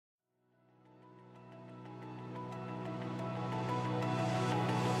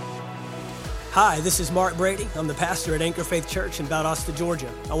Hi, this is Mark Brady. I'm the pastor at Anchor Faith Church in Valdosta,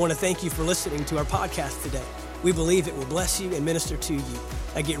 Georgia. I want to thank you for listening to our podcast today. We believe it will bless you and minister to you.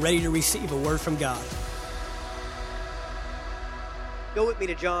 Now get ready to receive a word from God. Go with me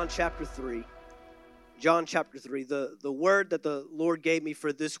to John chapter 3. John chapter 3. The word that the Lord gave me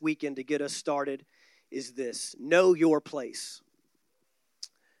for this weekend to get us started is this: know your place.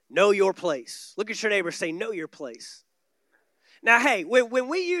 Know your place. Look at your neighbor, say, know your place. Now, hey, when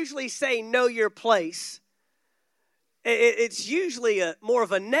we usually say know your place, it's usually more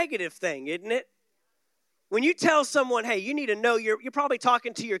of a negative thing, isn't it? When you tell someone, hey, you need to know you're probably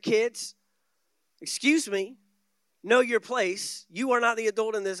talking to your kids. Excuse me, know your place. You are not the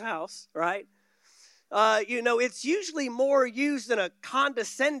adult in this house, right? It's usually more used in a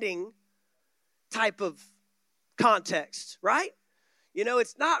condescending type of context, right?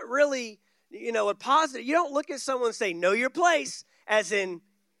 It's not really, a positive. You don't look at someone and say, know your place, as in,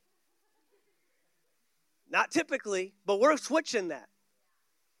 not typically, but we're switching that.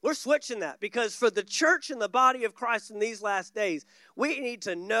 We're switching that because for the church and the body of Christ in these last days, we need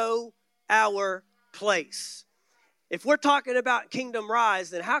to know our place. If we're talking about Kingdom Rise,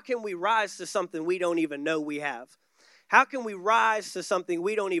 then how can we rise to something we don't even know we have? How can we rise to something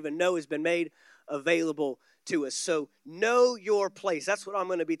we don't even know has been made available to us? So know your place. That's what I'm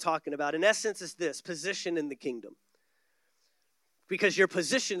going to be talking about. In essence, it's this: position in the kingdom. Because your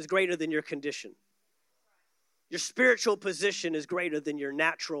position is greater than your condition. Your spiritual position is greater than your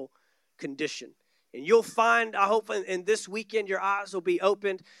natural condition. And you'll find, I hope in this weekend, your eyes will be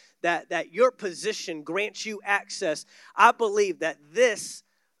opened, that your position grants you access. I believe that this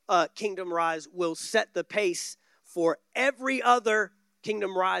Kingdom Rise will set the pace for every other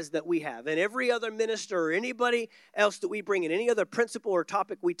Kingdom Rise that we have, and every other minister or anybody else that we bring in, any other principle or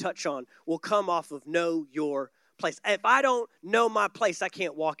topic we touch on will come off of know your place. If I don't know my place, I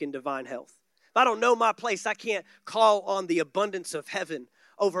can't walk in divine health. If I don't know my place, I can't call on the abundance of heaven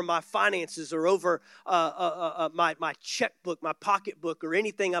over my finances or over my checkbook, my pocketbook, or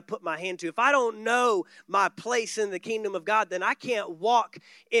anything I put my hand to. If I don't know my place in the kingdom of God, then I can't walk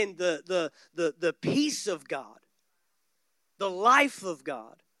in the peace of God, the life of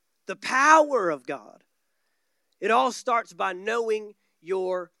God, the power of God. It all starts by knowing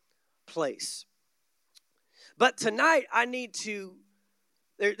your place. But tonight,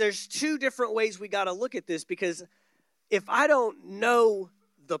 there's two different ways we got to look at this, because if I don't know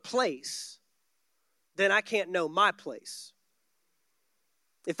the place, then I can't know my place.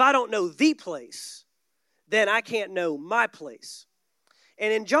 If I don't know the place, then I can't know my place.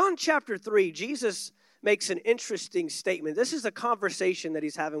 And in John chapter 3, Jesus makes an interesting statement. This is a conversation that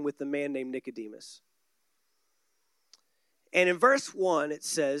he's having with a man named Nicodemus. And in verse 1, it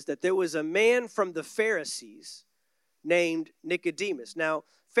says that there was a man from the Pharisees named Nicodemus. Now,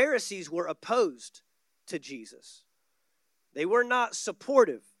 Pharisees were opposed to Jesus. They were not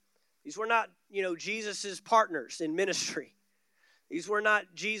supportive. These were not, Jesus's partners in ministry. These were not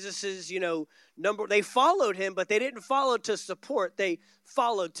Jesus's, number. They followed him, but they didn't follow to support. They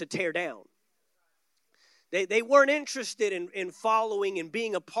followed to tear down. They weren't interested in following and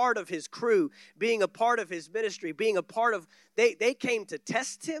being a part of his crew, being a part of his ministry, being a part of, they came to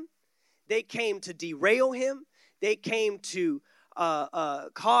test him. They came to derail him. They came to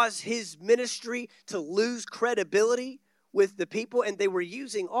cause his ministry to lose credibility with the people. And they were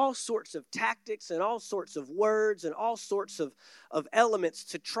using all sorts of tactics and all sorts of words and all sorts of elements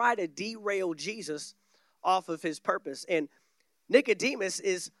to try to derail Jesus off of his purpose. And Nicodemus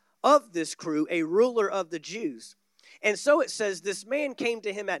is of this crew, a ruler of the Jews. And so it says this man came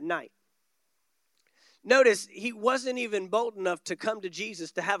to him at night. Notice he wasn't even bold enough to come to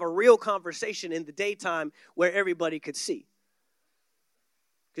Jesus to have a real conversation in the daytime where everybody could see.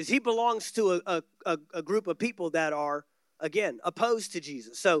 Because he belongs to a group of people that are, again, opposed to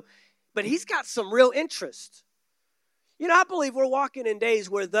Jesus. But he's got some real interest. I believe we're walking in days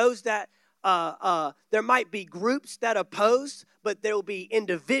where those that there might be groups that oppose, but there will be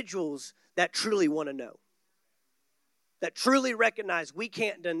individuals that truly want to know, that truly recognize we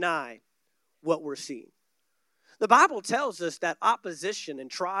can't deny what we're seeing. The Bible tells us that opposition and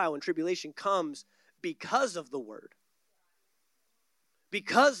trial and tribulation comes because of the word,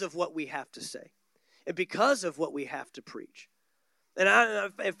 because of what we have to say, and because of what we have to preach. And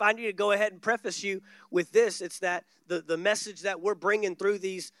if I need to go ahead and preface you with this, it's that the message that we're bringing through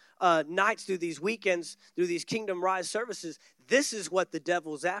these nights, through these weekends, through these Kingdom Rise services, this is what the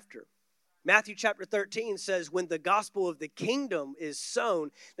devil's after. Matthew chapter 13 says, when the gospel of the kingdom is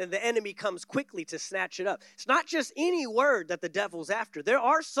sown, then the enemy comes quickly to snatch it up. It's not just any word that the devil's after. There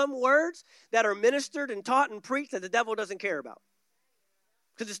are some words that are ministered and taught and preached that the devil doesn't care about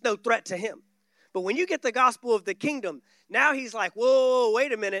because it's no threat to him. But when you get the gospel of the kingdom, now he's like, whoa,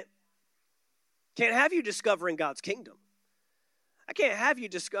 wait a minute. Can't have you discovering God's kingdom. I can't have you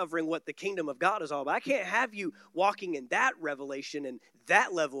discovering what the kingdom of God is all about. I can't have you walking in that revelation and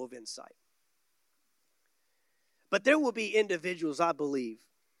that level of insight. But there will be individuals, I believe,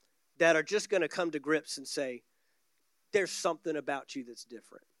 that are just going to come to grips and say, there's something about you that's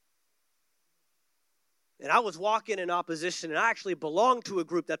different. And I was walking in opposition, and I actually belong to a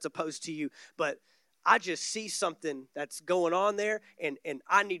group that's opposed to you, but I just see something that's going on there, and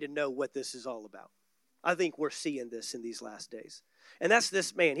I need to know what this is all about. I think we're seeing this in these last days. And that's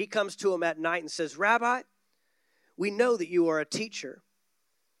this man. He comes to him at night and says, Rabbi, we know that you are a teacher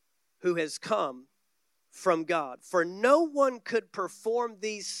who has come from God. For no one could perform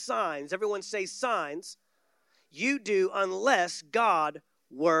these signs, everyone say signs, you do unless God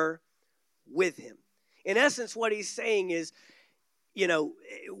were with him. In essence, what he's saying is, you know,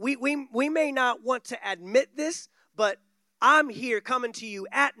 we may not want to admit this, but I'm here coming to you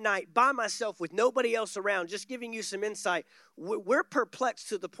at night by myself with nobody else around, just giving you some insight. We're perplexed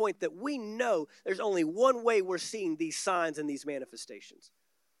to the point that we know there's only one way we're seeing these signs and these manifestations.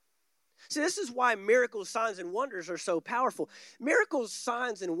 See, this is why miracles, signs, and wonders are so powerful. Miracles,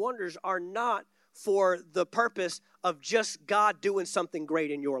 signs, and wonders are not for the purpose of just God doing something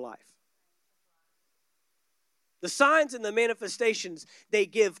great in your life. The signs and the manifestations, they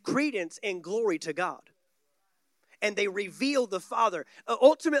give credence and glory to God. And they reveal the Father.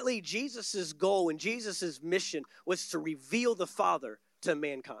 Ultimately, Jesus' goal and Jesus' mission was to reveal the Father to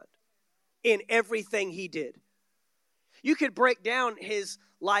mankind in everything he did. You could break down his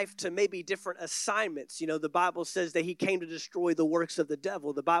life to maybe different assignments. You know, the Bible says that he came to destroy the works of the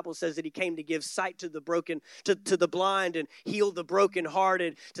devil. The Bible says that he came to give sight to the broken, to the blind, and heal the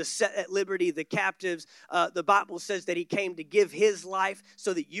brokenhearted, to set at liberty the captives. The Bible says that he came to give his life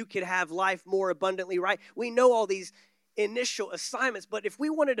so that you could have life more abundantly, right? We know all these initial assignments, but if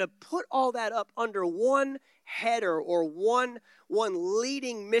we wanted to put all that up under one header or one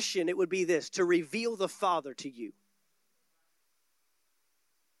leading mission, it would be this: to reveal the Father to you.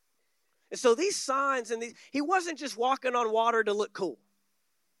 And so these signs and he wasn't just walking on water to look cool,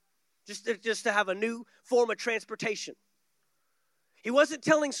 just to have a new form of transportation. He wasn't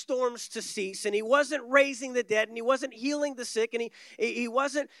telling storms to cease, and he wasn't raising the dead, and he wasn't healing the sick, and he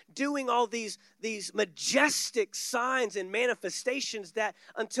wasn't doing all these majestic signs and manifestations that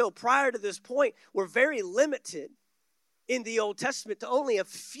until prior to this point were very limited in the Old Testament. To only a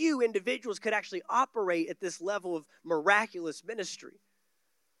few individuals could actually operate at this level of miraculous ministry.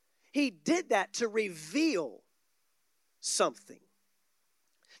 He did that to reveal something.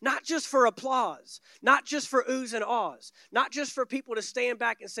 Not just for applause, not just for oohs and ahs, not just for people to stand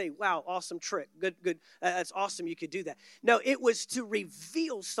back and say, wow, awesome trick, good, that's awesome, you could do that. No, it was to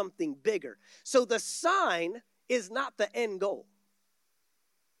reveal something bigger. So the sign is not the end goal.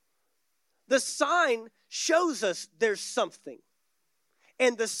 The sign shows us there's something.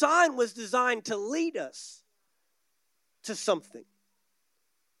 And the sign was designed to lead us to something.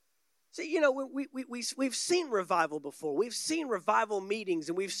 See, you know, we've seen revival before. We've seen revival meetings,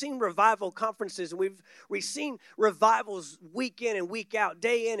 and we've seen revival conferences, and we've seen revivals week in and week out,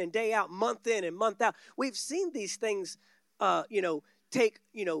 day in and day out, month in and month out. We've seen these things, take,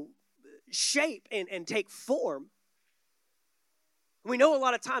 shape and take form. We know a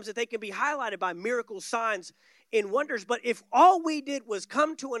lot of times that they can be highlighted by miracles, signs, and wonders, but if all we did was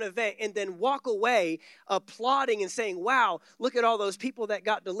come to an event and then walk away applauding and saying, wow, look at all those people that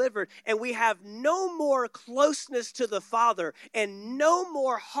got delivered, and we have no more closeness to the Father and no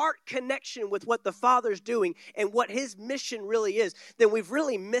more heart connection with what the Father's doing and what his mission really is, then we've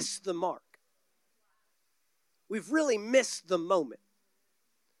really missed the mark. We've really missed the moment.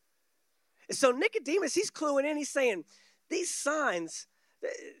 And so Nicodemus, he's cluing in, he's saying, these signs,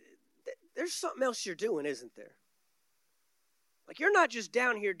 there's something else you're doing, isn't there? Like, you're not just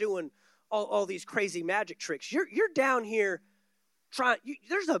down here doing all these crazy magic tricks. You're down here trying,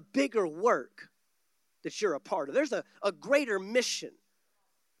 there's a bigger work that you're a part of. There's a greater mission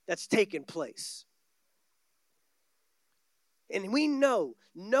that's taking place. And we know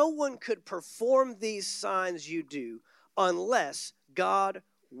no one could perform these signs you do unless God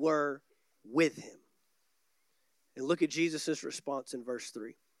were with him. And look at Jesus' response in verse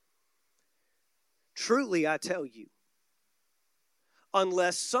 3. Truly, I tell you,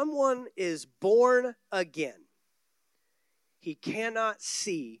 unless someone is born again, he cannot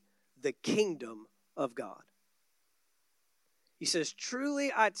see the kingdom of God. He says,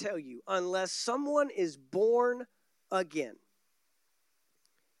 truly, I tell you, unless someone is born again,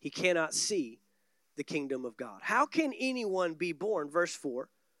 he cannot see the kingdom of God. How can anyone be born, verse 4,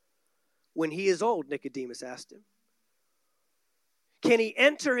 when he is old? Nicodemus asked him. Can he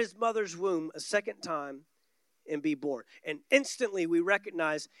enter his mother's womb a second time and be born? And instantly we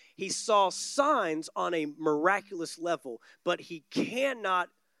recognize he saw signs on a miraculous level, but he cannot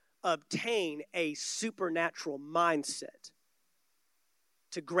obtain a supernatural mindset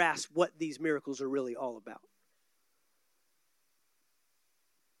to grasp what these miracles are really all about.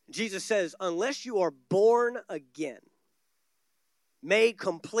 Jesus says, unless you are born again, made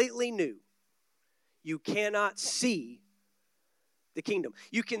completely new, you cannot see the kingdom.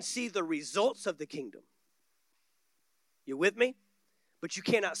 You can see the results of the kingdom. You with me? But you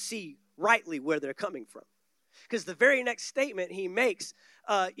cannot see rightly where they're coming from. Because the very next statement he makes,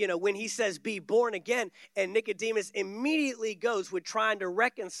 when he says, be born again, and Nicodemus immediately goes with trying to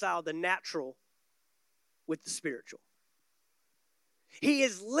reconcile the natural with the spiritual. He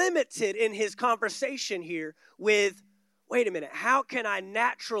is limited in his conversation here with, wait a minute, how can I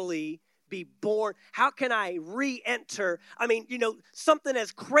naturally be born? How can I re-enter? I mean, something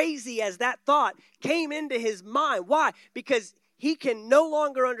as crazy as that thought came into his mind. Why? Because he can no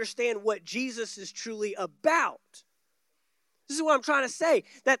longer understand what Jesus is truly about. This is what I'm trying to say,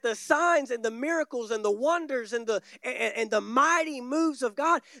 that the signs and the miracles and the wonders and the mighty moves of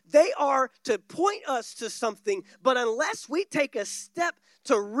God, they are to point us to something. But unless we take a step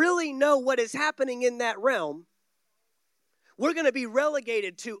to really know what is happening in that realm, we're going to be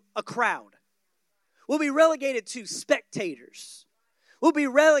relegated to a crowd. We'll be relegated to spectators. We'll be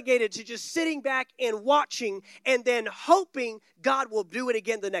relegated to just sitting back and watching and then hoping God will do it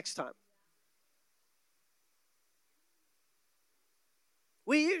again the next time.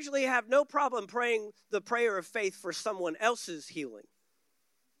 We usually have no problem praying the prayer of faith for someone else's healing.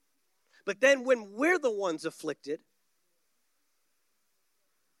 But then when we're the ones afflicted,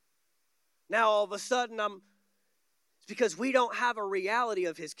 now all of a sudden it's because we don't have a reality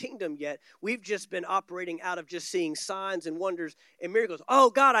of his kingdom yet. We've just been operating out of just seeing signs and wonders and miracles.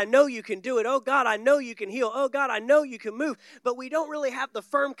 Oh, God, I know you can do it. Oh, God, I know you can heal. Oh, God, I know you can move. But we don't really have the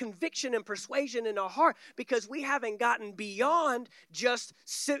firm conviction and persuasion in our heart because we haven't gotten beyond just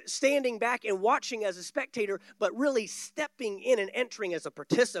standing back and watching as a spectator, but really stepping in and entering as a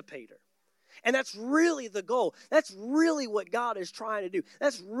participator. And that's really the goal. That's really what God is trying to do.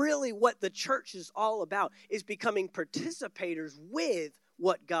 That's really what the church is all about, is becoming participators with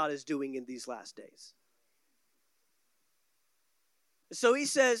what God is doing in these last days. So he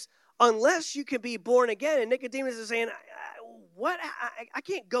says, unless you can be born again, and Nicodemus is saying, what? I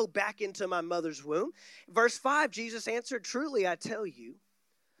can't go back into my mother's womb. Verse 5, Jesus answered, truly I tell you,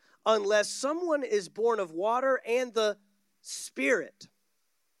 unless someone is born of water and the Spirit.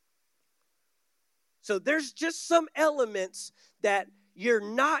 So there's just some elements that you're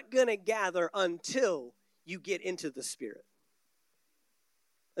not going to gather until you get into the Spirit.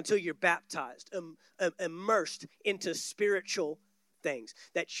 Until you're baptized, immersed into spiritual things.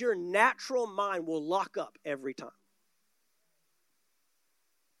 That your natural mind will lock up every time.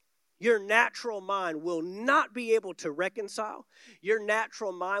 Your natural mind will not be able to reconcile. Your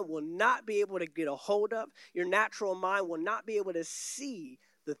natural mind will not be able to get a hold of. Your natural mind will not be able to see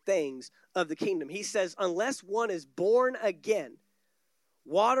the things of the kingdom. He says, unless one is born again,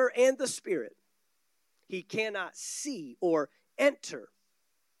 water and the Spirit, he cannot see or enter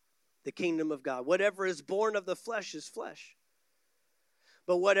the kingdom of God. Whatever is born of the flesh is flesh.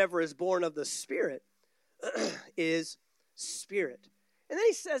 But whatever is born of the Spirit is spirit. And then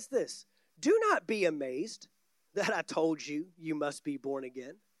he says this, do not be amazed that I told you, you must be born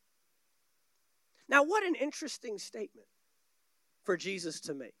again. Now, what an interesting statement for Jesus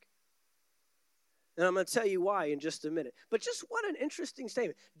to make. And I'm going to tell you why in just a minute. But just what an interesting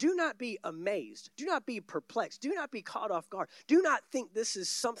statement. Do not be amazed. Do not be perplexed. Do not be caught off guard. Do not think this is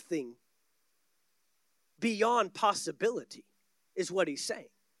something beyond possibility, is what he's saying.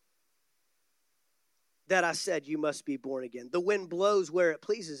 That I said you must be born again. The wind blows where it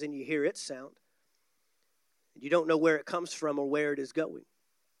pleases and you hear its sound. You don't know where it comes from or where it is going.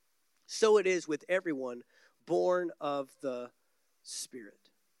 So it is with everyone born of the Spirit.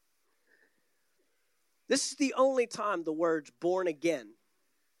 This is the only time the words born again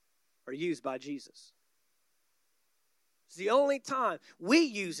are used by Jesus. It's the only time we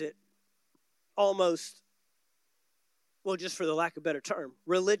use it almost, well, just for the lack of a better term,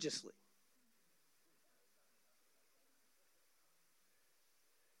 religiously.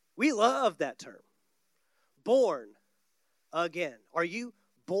 We love that term. Born again. Are you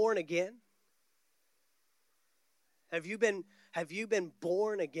born again? Have you been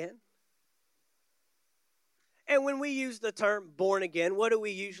born again? And when we use the term born again, what are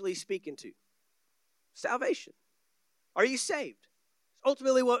we usually speaking to? Salvation. Are you saved?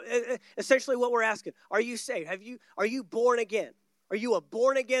 Ultimately, essentially what we're asking, are you saved? Are you born again? Are you a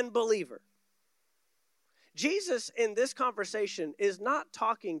born again believer? Jesus in this conversation is not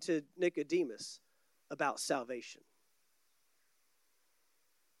talking to Nicodemus about salvation.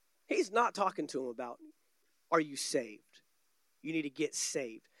 He's not talking to him about, are you saved? You need to get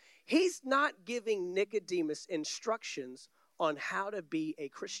saved. He's not giving Nicodemus instructions on how to be a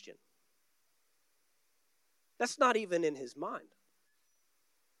Christian. That's not even in his mind.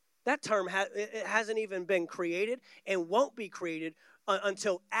 That term it hasn't even been created and won't be created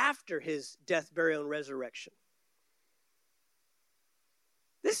until after his death, burial, and resurrection.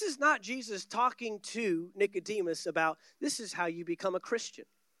 This is not Jesus talking to Nicodemus about, this is how you become a Christian.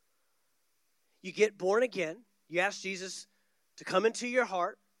 You get born again. You ask Jesus to come into your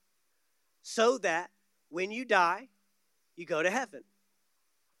heart so that when you die, you go to heaven.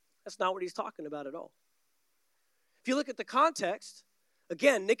 That's not what he's talking about at all. If you look at the context,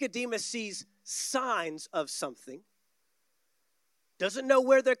 again, Nicodemus sees signs of something. Doesn't know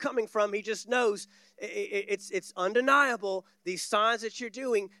where they're coming from. He just knows it's undeniable. These signs that you're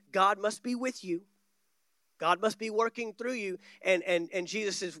doing, God must be with you. God must be working through you. And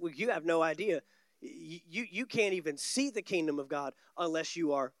Jesus says, well, you have no idea. You can't even see the kingdom of God unless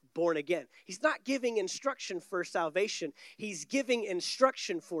you are born again. He's not giving instruction for salvation. He's giving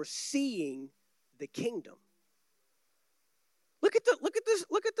instruction for seeing the kingdom. Look at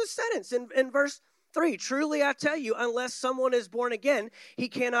this sentence in verse 3. Truly I tell you, unless someone is born again, he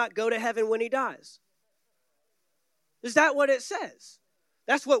cannot go to heaven when he dies. Is that what it says?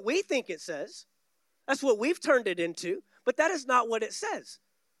 That's what we think it says. That's what we've turned it into, but that is not what it says.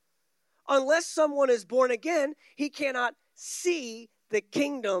 Unless someone is born again, he cannot see the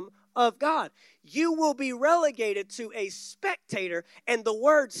kingdom of God. You will be relegated to a spectator, and the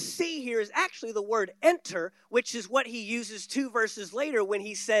word see here is actually the word enter, which is what he uses 2 verses later when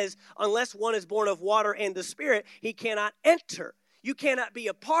he says, unless one is born of water and the Spirit, he cannot enter. You cannot be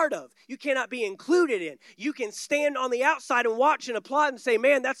a part of. You cannot be included in. You can stand on the outside and watch and applaud and say,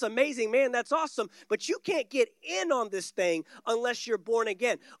 man, that's amazing, man, that's awesome. But you can't get in on this thing unless you're born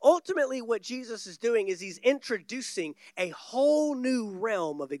again. Ultimately, what Jesus is doing is he's introducing a whole new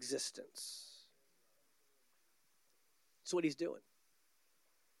realm of existence. That's what he's doing.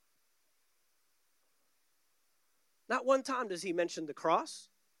 Not one time does he mention the cross.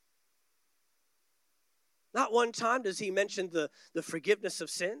 Not one time does he mention the forgiveness of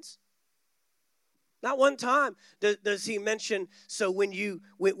sins. Not one time does he mention, so when your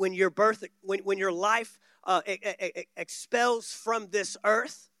life expels from this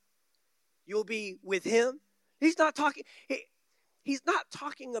earth, you'll be with him. He's not talking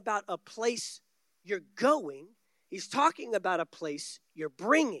about a place you're going. He's talking about a place you're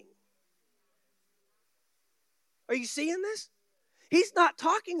bringing. Are you seeing this? He's not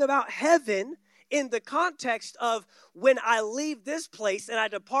talking about heaven in the context of when I leave this place and I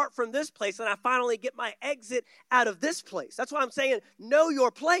depart from this place and I finally get my exit out of this place. That's why I'm saying, know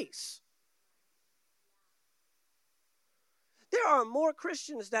your place. There are more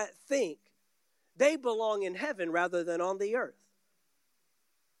Christians that think they belong in heaven rather than on the earth.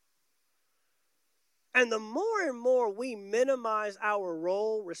 And the more and more we minimize our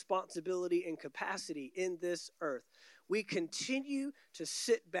role, responsibility, and capacity in this earth, we continue to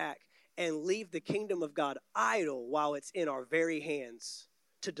sit back and leave the kingdom of God idle while it's in our very hands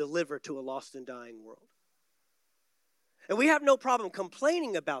to deliver to a lost and dying world. And we have no problem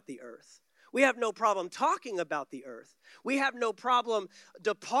complaining about the earth. We have no problem talking about the earth. We have no problem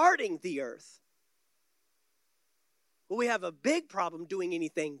departing the earth. But we have a big problem doing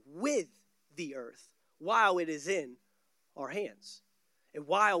anything with the earth while it is in our hands and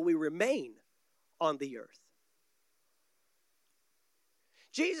while we remain on the earth.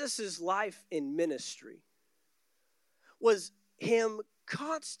 Jesus' life in ministry was him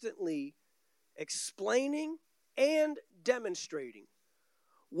constantly explaining and demonstrating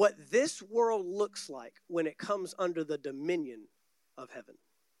what this world looks like when it comes under the dominion of heaven.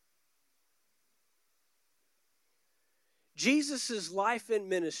 Jesus' life in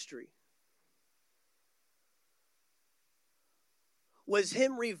ministry was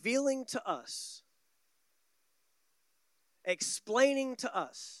him revealing to us, explaining to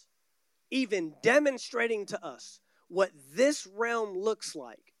us, even demonstrating to us what this realm looks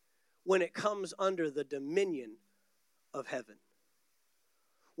like when it comes under the dominion of heaven.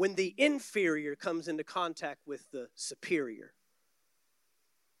 When the inferior comes into contact with the superior.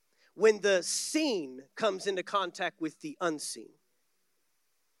 When the seen comes into contact with the unseen.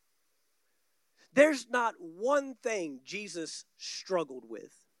 There's not one thing Jesus struggled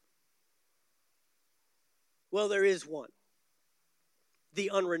with. Well, there is one. the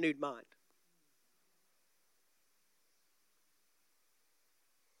unrenewed mind.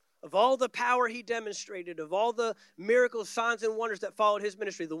 Of all the power he demonstrated, of all the miracles, signs, and wonders that followed his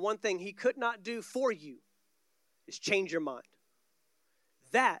ministry, the one thing he could not do for you is change your mind.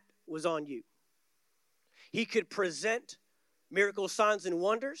 That was on you. He could present miracles, signs, and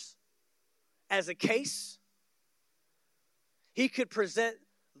wonders as a case. He could present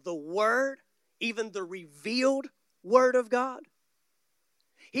the Word, even the revealed Word of God.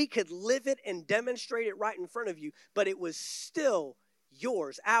 He could live it and demonstrate it right in front of you, but it was still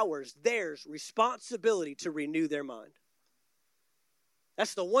yours, ours, theirs responsibility to renew their mind.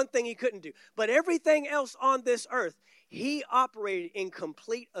 That's the one thing he couldn't do. But everything else on this earth, he operated in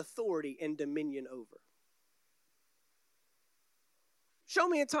complete authority and dominion over. Show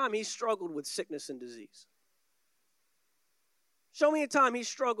me a time he struggled with sickness and disease. Show me a time he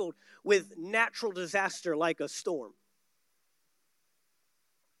struggled with natural disaster like a storm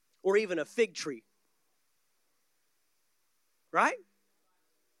or even a fig tree. Right?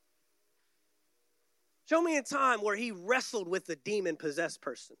 Show me a time where he wrestled with a demon-possessed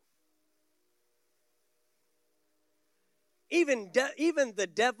person. Even the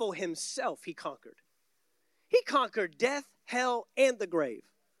devil himself he conquered. He conquered death, hell, and the grave.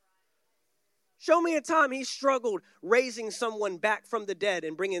 Show me a time he struggled raising someone back from the dead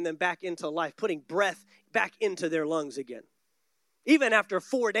and bringing them back into life, putting breath back into their lungs again, even after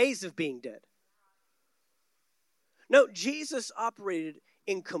 4 days of being dead. No, Jesus operated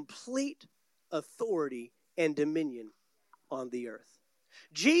in complete authority and dominion on the earth.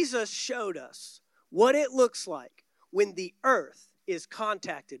 Jesus showed us what it looks like when the earth is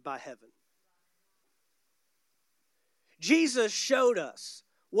contacted by heaven. Jesus showed us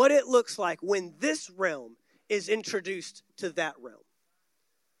what it looks like when this realm is introduced to that realm.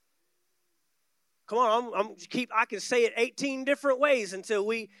 Come on, I can say it 18 different ways until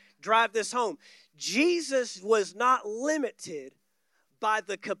we drive this home. Jesus was not limited by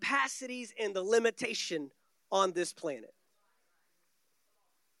the capacities and the limitation on this planet.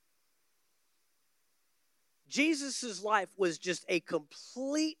 Jesus' life was just a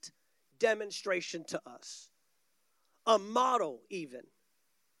complete demonstration to us, a model even,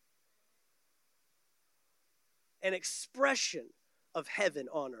 an expression of heaven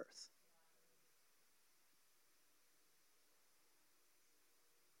on earth.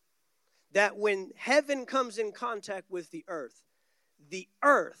 That when heaven comes in contact with the earth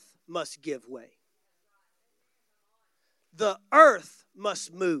must give way. The earth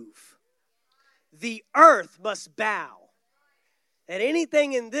must move. The earth must bow. And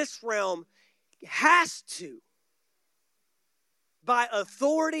anything in this realm has to, by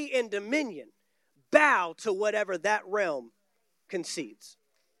authority and dominion, bow to whatever that realm concedes.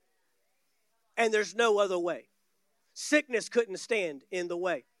 And there's no other way. Sickness couldn't stand in the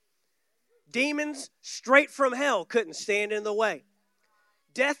way. Demons straight from hell couldn't stand in the way.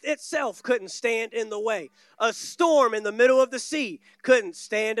 Death itself couldn't stand in the way. A storm in the middle of the sea couldn't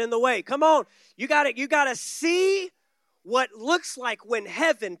stand in the way. Come on, you got to see what looks like when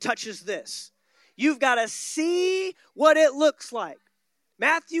heaven touches this. You've got to see what it looks like.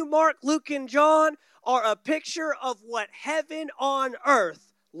 Matthew, Mark, Luke, and John are a picture of what heaven on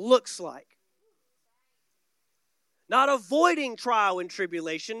earth looks like. Not avoiding trial and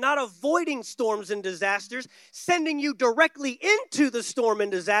tribulation, not avoiding storms and disasters, sending you directly into the storm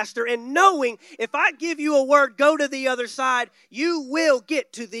and disaster and knowing if I give you a word, go to the other side, you will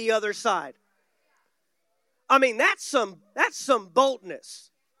get to the other side. I mean, that's some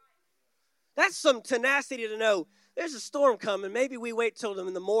boldness. That's some tenacity to know there's a storm coming. Maybe we wait till them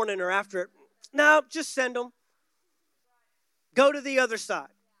in the morning or after it. No, just send them. Go to the other side.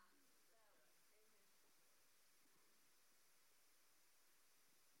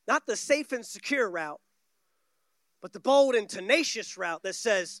 Not the safe and secure route, but the bold and tenacious route that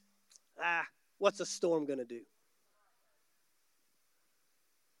says, what's a storm going to do?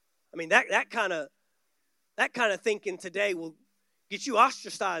 I mean, that kind of thinking today will get you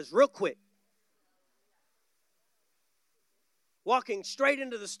ostracized real quick. Walking straight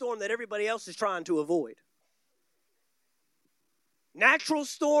into the storm that everybody else is trying to avoid. Natural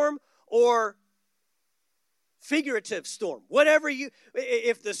storm or figurative storm. Whatever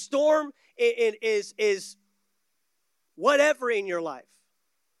if the storm is whatever in your life,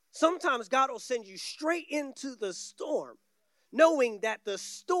 sometimes God will send you straight into the storm, knowing that the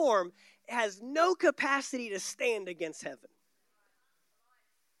storm has no capacity to stand against heaven.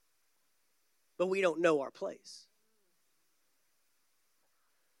 But we don't know our place.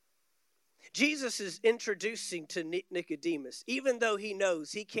 Jesus is introducing to Nicodemus, even though he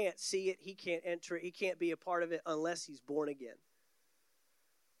knows he can't see it, he can't enter it, he can't be a part of it unless he's born again.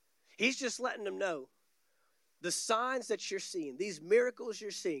 He's just letting them know the signs that you're seeing, these miracles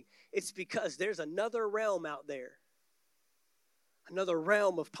you're seeing, it's because there's another realm out there, another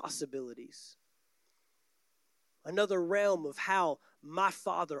realm of possibilities, another realm of how my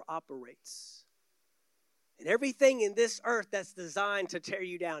Father operates. And everything in this earth that's designed to tear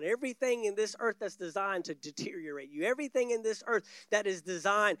you down, everything in this earth that's designed to deteriorate you, everything in this earth that is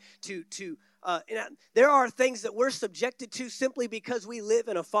designed there are things that we're subjected to simply because we live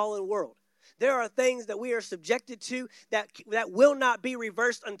in a fallen world. There are things that we are subjected to that will not be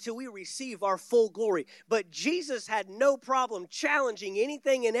reversed until we receive our full glory. But Jesus had no problem challenging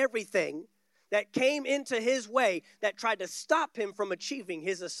anything and everything that came into his way that tried to stop him from achieving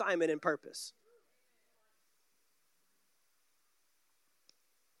his assignment and purpose.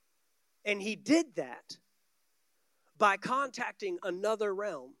 And he did that by contacting another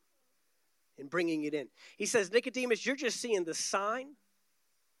realm and bringing it in. He says, Nicodemus, you're just seeing the sign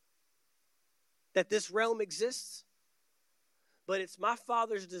that this realm exists, but it's my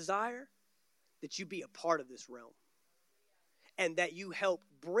Father's desire that you be a part of this realm and that you help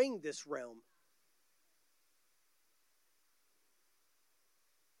bring this realm.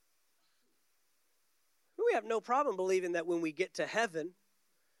 We have no problem believing that when we get to heaven,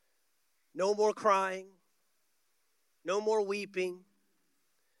 no more crying, no more weeping,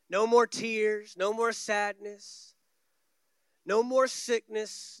 no more tears, no more sadness, no more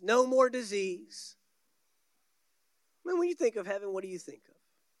sickness, no more disease. I mean, when you think of heaven, what do you think of?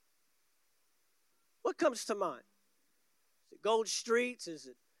 What comes to mind? Is it gold streets? Is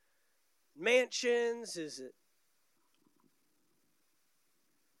it mansions? Is it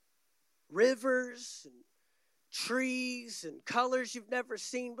rivers and trees and colors you've never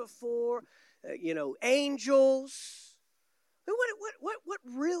seen before? Angels. What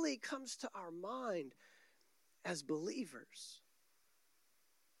really comes to our mind as believers?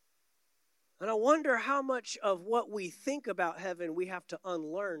 And I wonder how much of what we think about heaven we have to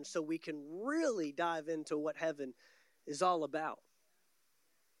unlearn so we can really dive into what heaven is all about.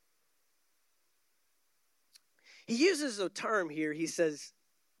 He uses a term here. He says,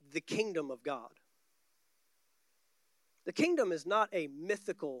 the kingdom of God. The kingdom is not a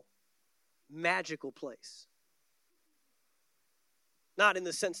mythical, magical place. Not in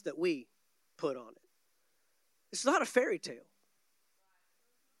the sense that we put on it. It's not a fairy tale.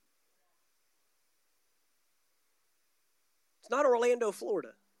 It's not Orlando, Florida.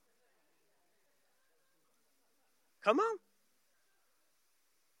 Come on.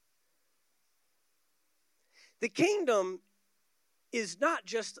 The kingdom is not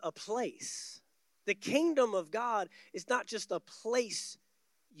just a place. The kingdom of God is not just a place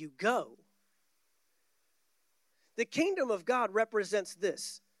you go. The kingdom of God represents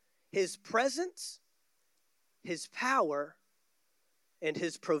this: his presence, his power, and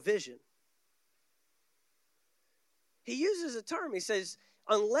his provision. He uses a term. He says,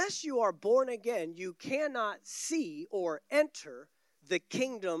 unless you are born again, you cannot see or enter the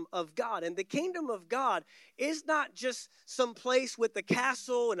kingdom of God. And the kingdom of God is not just some place with a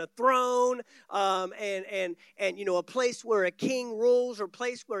castle and a throne, and a place where a king rules or a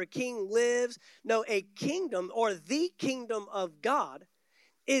place where a king lives. No, a kingdom, or the kingdom of God,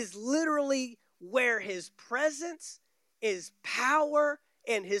 is literally where his presence, his power,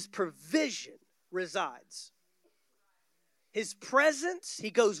 and his provision resides. His presence,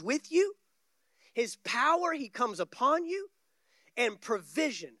 he goes with you. His power, he comes upon you. And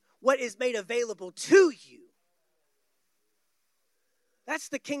provision, what is made available to you. That's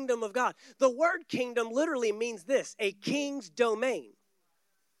the kingdom of God. The word kingdom literally means this: a king's domain.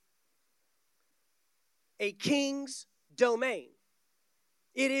 A king's domain.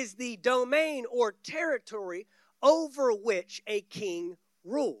 It is the domain or territory over which a king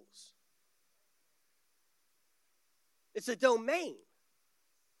rules. It's a domain.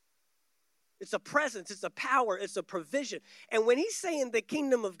 It's a presence, it's a power, it's a provision. And when he's saying the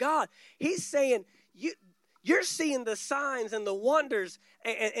kingdom of God, he's saying you're seeing the signs and the wonders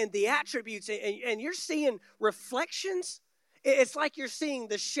and the attributes, and you're seeing reflections. It's like you're seeing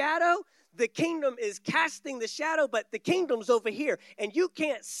the shadow. The kingdom is casting the shadow, but the kingdom's over here. And you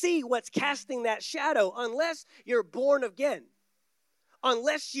can't see what's casting that shadow unless you're born again.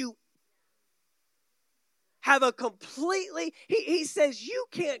 Unless you have a completely, he says you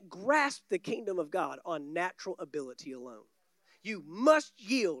can't grasp the kingdom of God on natural ability alone. You must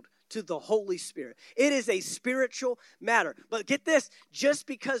yield to the Holy Spirit. It is a spiritual matter. But get this, just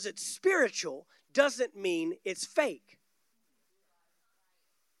because it's spiritual doesn't mean it's fake.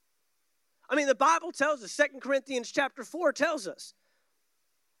 I mean, the Bible tells us, 2 Corinthians chapter 4 tells us,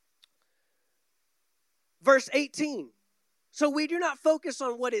 verse 18, So we do not focus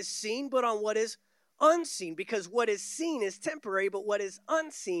on what is seen, but on what is unseen, because what is seen is temporary, but what is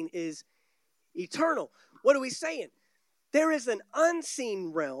unseen is eternal. What are we saying? There is an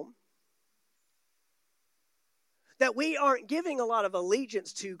unseen realm that we aren't giving a lot of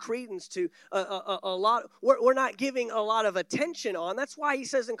allegiance to, credence to, we're not giving a lot of attention on. That's why he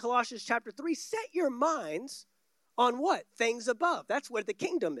says in Colossians chapter 3, set your minds on what? Things above. That's where the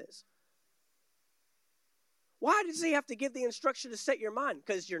kingdom is. Why does he have to give the instruction to set your mind?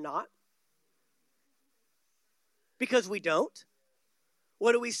 Because you're not. Because we don't.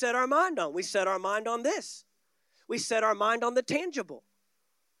 What do we set our mind on? We set our mind on this. We set our mind on the tangible.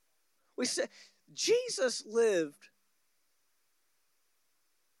 Jesus lived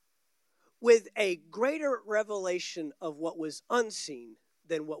with a greater revelation of what was unseen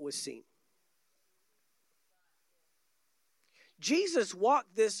than what was seen. Jesus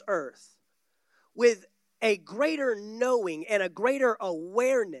walked this earth with a greater knowing and a greater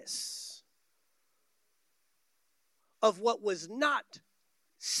awareness of what was not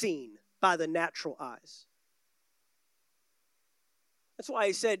seen by the natural eyes. That's why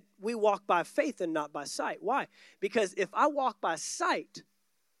he said we walk by faith and not by sight. Why? Because if I walk by sight,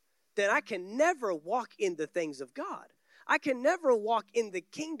 then I can never walk in the things of God. I can never walk in the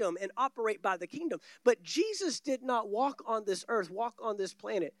kingdom and operate by the kingdom. But Jesus did not walk on this earth, walk on this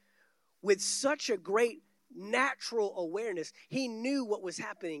planet with such a great natural awareness. He knew what was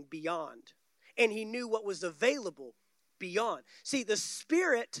happening beyond, and he knew what was available beyond. See, the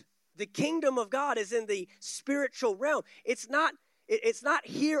spirit, the kingdom of God is in the spiritual realm. It's not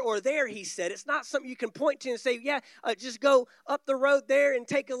here or there, he said. It's not something you can point to and say, just go up the road there and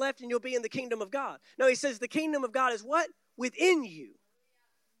take a left and you'll be in the kingdom of God. No, he says the kingdom of God is what? Within you.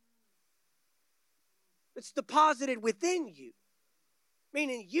 It's deposited within you.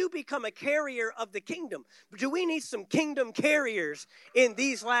 Meaning you become a carrier of the kingdom. Do we need some kingdom carriers in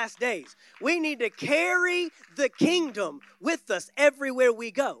these last days? We need to carry the kingdom with us everywhere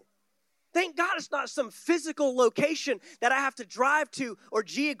we go. Thank God it's not some physical location that I have to drive to or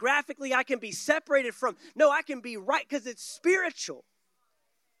geographically I can be separated from. No, I can be right because it's spiritual.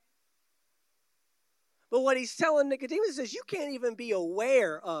 But what he's telling Nicodemus is you can't even be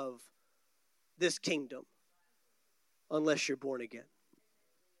aware of this kingdom unless you're born again.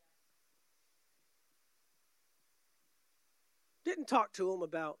 Didn't talk to him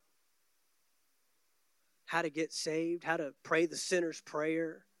about how to get saved, how to pray the sinner's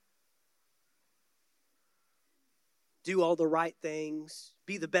prayer. Do all the right things.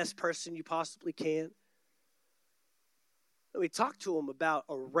 Be the best person you possibly can. We talked to him about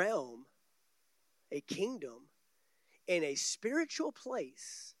a realm, a kingdom, and a spiritual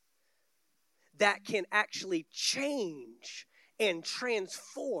place that can actually change and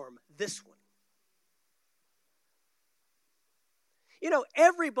transform this one. You know,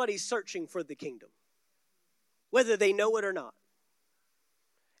 everybody's searching for the kingdom, whether they know it or not.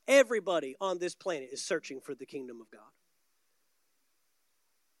 Everybody on this planet is searching for the kingdom of God.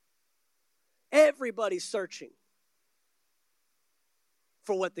 Everybody's searching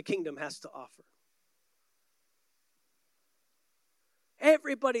for what the kingdom has to offer.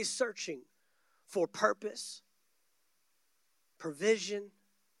 Everybody's searching for purpose, provision.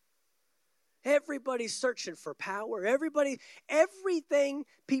 Everybody's searching for power. Everything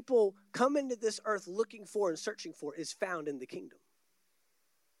people come into this earth looking for and searching for is found in the kingdom.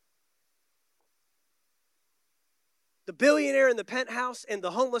 The billionaire in the penthouse and the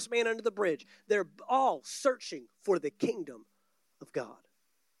homeless man under the bridge, they're all searching for the kingdom of God.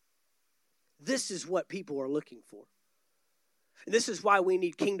 This is what people are looking for. And this is why we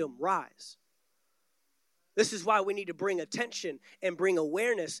need Kingdom Rise. This is why we need to bring attention and bring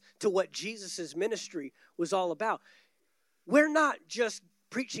awareness to what Jesus' ministry was all about. We're not just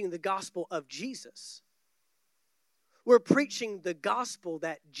preaching the gospel of Jesus. We're preaching the gospel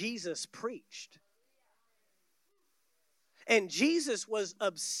that Jesus preached. And Jesus was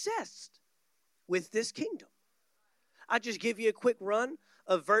obsessed with this kingdom. I just give you a quick run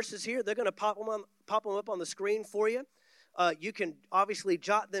of verses here. They're going to pop them up on the screen for you. You can obviously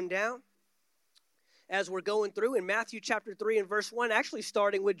jot them down as we're going through. In Matthew chapter 3 and verse 1, actually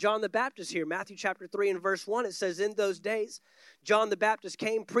starting with John the Baptist here. Matthew chapter 3 and verse 1, it says, in those days, John the Baptist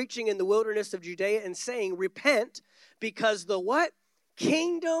came preaching in the wilderness of Judea and saying, repent, because the what?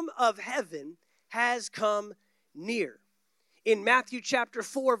 Kingdom of heaven has come near. In Matthew chapter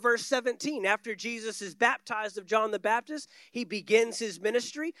 4, verse 17, after Jesus is baptized of John the Baptist, he begins his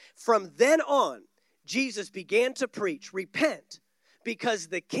ministry. From then on, Jesus began to preach, repent, because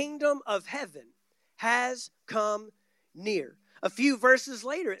the kingdom of heaven has come near. A few verses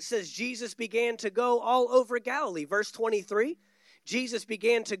later, it says Jesus began to go all over Galilee. Verse 23, Jesus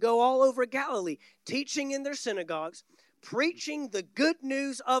began to go all over Galilee, teaching in their synagogues, preaching the good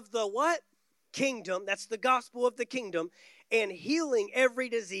news of the what? Kingdom. That's the gospel of the kingdom. And healing every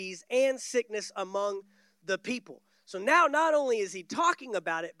disease and sickness among the people. So now not only is he talking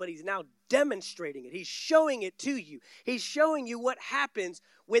about it, but he's now demonstrating it. He's showing it to you. He's showing you what happens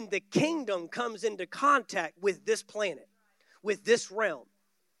when the kingdom comes into contact with this planet, with this realm.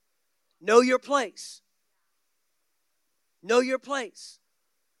 Know your place. Know your place.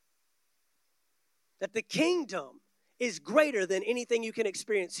 That the kingdom is greater than anything you can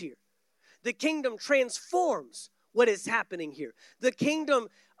experience here. The kingdom transforms what is happening here. The kingdom,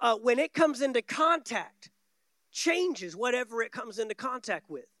 when it comes into contact, changes whatever it comes into contact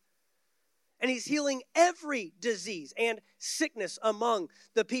with. And he's healing every disease and sickness among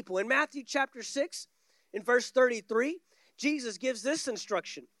the people. In Matthew chapter 6, in verse 33, Jesus gives this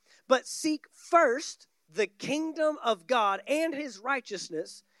instruction. But seek first the kingdom of God and his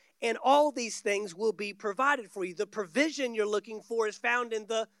righteousness, and all these things will be provided for you. The provision you're looking for is found in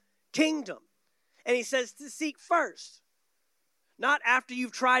the kingdom. And he says to seek first, not after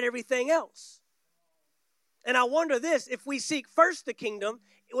you've tried everything else. And I wonder this, if we seek first the kingdom,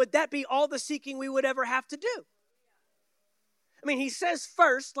 would that be all the seeking we would ever have to do? I mean, he says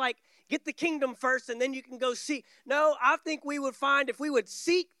first, like, get the kingdom first and then you can go seek. No, I think we would find if we would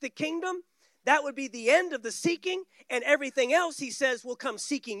seek the kingdom, that would be the end of the seeking, and everything else, he says, will come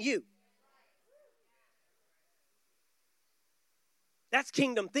seeking you. That's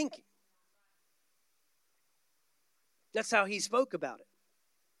kingdom thinking. That's how he spoke about it.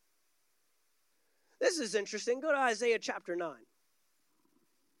 This is interesting. Go to Isaiah chapter 9.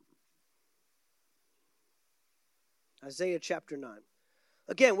 Isaiah chapter 9.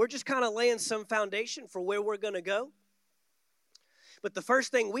 Again, we're just kind of laying some foundation for where we're going to go. But the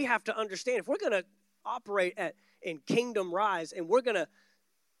first thing we have to understand, if we're going to operate in Kingdom Rise and we're going to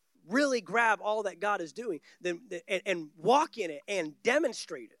really grab all that God is doing and walk in it and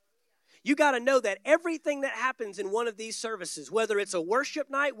demonstrate it, you got to know that everything that happens in one of these services, whether it's a worship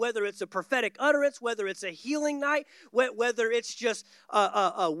night, whether it's a prophetic utterance, whether it's a healing night, whether it's just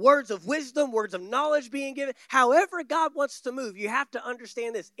words of wisdom, words of knowledge being given, however God wants to move, you have to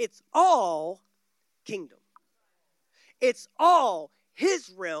understand this. It's all kingdom. It's all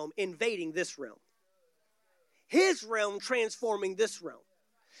his realm invading this realm. His realm transforming this realm.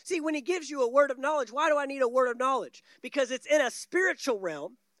 See, when he gives you a word of knowledge, why do I need a word of knowledge? Because it's in a spiritual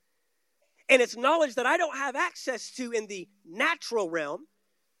realm. And it's knowledge that I don't have access to in the natural realm.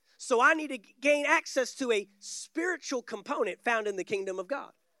 So I need to gain access to a spiritual component found in the kingdom of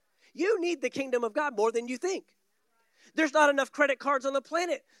God. You need the kingdom of God more than you think. There's not enough credit cards on the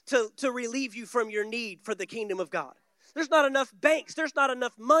planet to relieve you from your need for the kingdom of God. There's not enough banks. There's not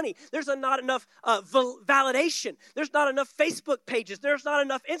enough money. There's not enough validation. There's not enough Facebook pages. There's not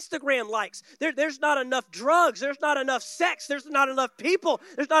enough Instagram likes. There's not enough drugs. There's not enough sex. There's not enough people.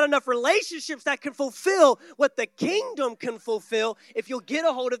 There's not enough relationships that can fulfill what the kingdom can fulfill if you'll get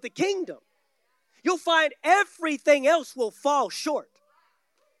a hold of the kingdom. You'll find everything else will fall short.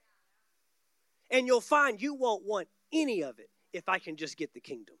 And you'll find you won't want any of it if I can just get the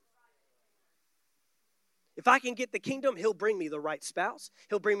kingdom. If I can get the kingdom, he'll bring me the right spouse.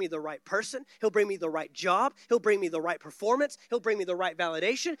 He'll bring me the right person. He'll bring me the right job. He'll bring me the right performance. He'll bring me the right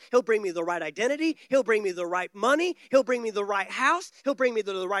validation. He'll bring me the right identity. He'll bring me the right money. He'll bring me the right house. He'll bring me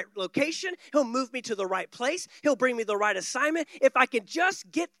to the right location. He'll move me to the right place. He'll bring me the right assignment. If I can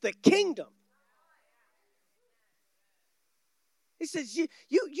just get the kingdom. He says,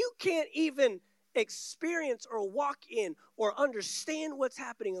 you can't even experience or walk in or understand what's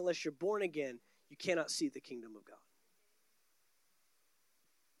happening unless you're born again. You cannot see the kingdom of God.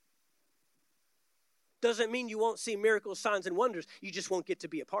 Doesn't mean you won't see miracles, signs, and wonders. You just won't get to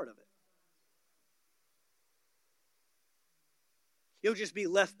be a part of it. You'll just be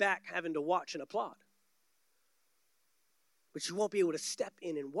left back having to watch and applaud. But you won't be able to step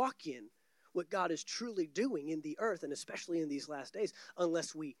in and walk in what God is truly doing in the earth, and especially in these last days,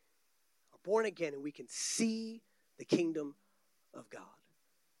 unless we are born again and we can see the kingdom of God.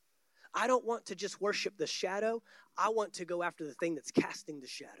 I don't want to just worship the shadow. I want to go after the thing that's casting the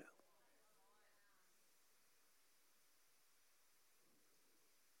shadow.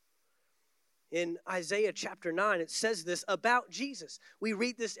 In Isaiah chapter 9, it says this about Jesus. We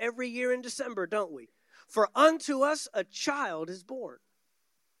read this every year in December, don't we? For unto us a child is born.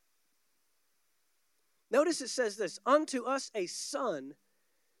 Notice it says this, unto us a son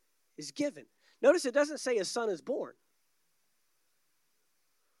is given. Notice it doesn't say a son is born.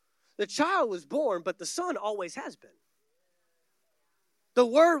 The child was born, but the son always has been. The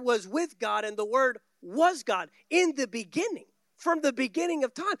Word was with God, and the Word was God in the beginning. From the beginning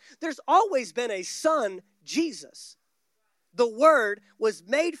of time, there's always been a Son, Jesus. The Word was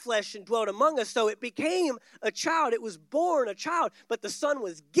made flesh and dwelt among us, so it became a child. It was born a child, but the Son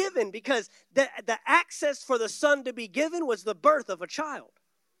was given because the access for the Son to be given was the birth of a child.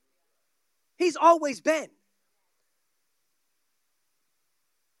 He's always been.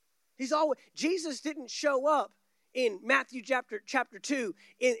 Jesus didn't show up in Matthew chapter 2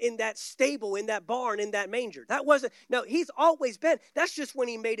 in that stable, in that barn, in that manger. No, he's always been. That's just when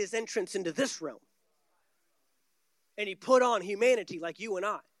he made his entrance into this realm. And he put on humanity like you and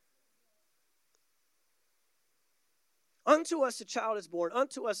I. Unto us a child is born,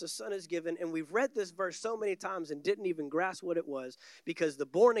 unto us a son is given. And we've read this verse so many times and didn't even grasp what it was, because the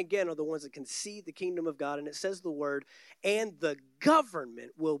born again are the ones that can see the kingdom of God. And it says the word, and the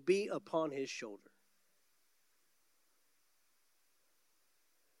government will be upon his shoulder.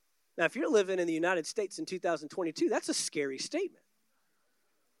 Now, if you're living in the United States in 2022, that's a scary statement.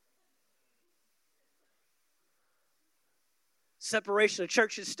 Separation of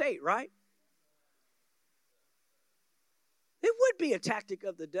church and state, right? It would be a tactic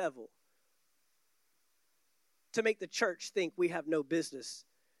of the devil to make the church think we have no business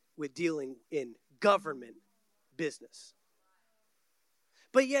with dealing in government business.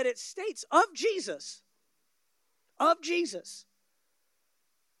 But yet it states of Jesus,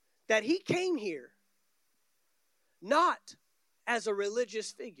 that he came here not as a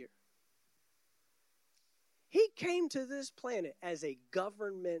religious figure. He came to this planet as a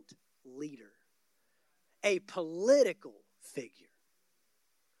government leader, a political figure.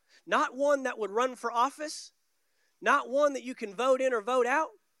 Not one that would run for office, not one that you can vote in or vote out,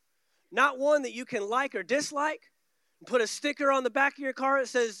 not one that you can like or dislike, and put a sticker on the back of your car that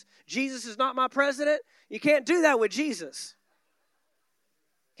says, Jesus is not my president. You can't do that with Jesus.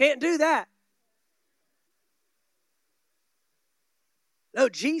 Can't do that. No,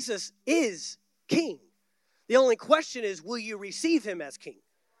 Jesus is king. The only question is, will you receive him as king?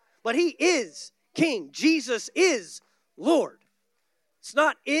 But he is king. Jesus is Lord. It's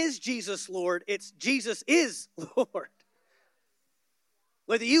not, is Jesus Lord? It's Jesus is Lord.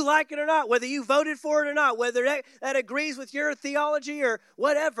 Whether you like it or not, whether you voted for it or not, whether that agrees with your theology or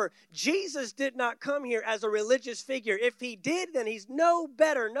whatever, Jesus did not come here as a religious figure. If he did, then he's no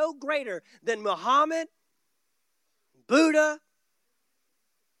better, no greater than Muhammad, Buddha,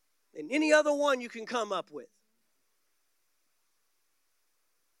 and any other one you can come up with.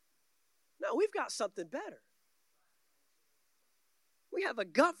 No, we've got something better. We have a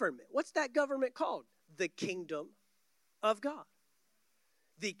government. What's that government called? The kingdom of God.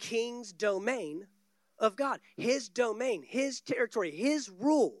 The king's domain of God. His domain, his territory, his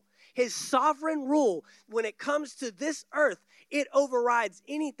rule, his sovereign rule. When it comes to this earth, it overrides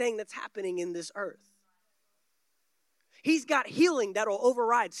anything that's happening in this earth. He's got healing that'll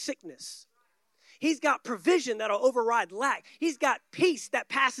override sickness. He's got provision that'll override lack. He's got peace that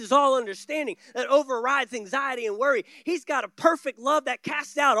passes all understanding, that overrides anxiety and worry. He's got a perfect love that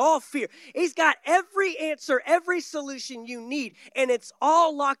casts out all fear. He's got every answer, every solution you need, and it's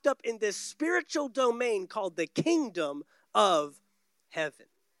all locked up in this spiritual domain called the kingdom of heaven.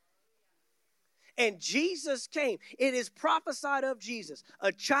 And Jesus came. It is prophesied of Jesus.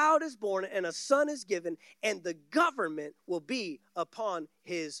 A child is born and a son is given, and the government will be upon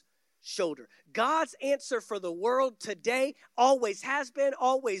his shoulder. God's answer for the world today, always has been,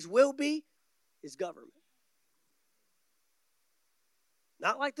 always will be, is government.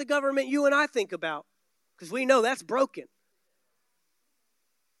 Not like the government you and I think about, because we know that's broken. I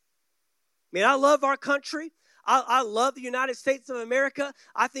mean, I love our country. I love the United States of America.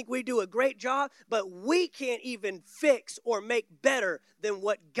 I think we do a great job, but we can't even fix or make better than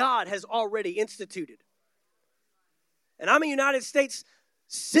what God has already instituted. And I'm a United States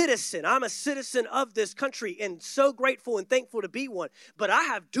citizen. I'm a citizen of this country and so grateful and thankful to be one. But I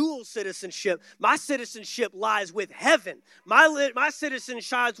have dual citizenship. My citizenship lies with heaven. My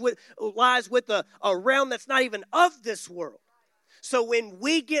citizenship lies with a realm that's not even of this world. So when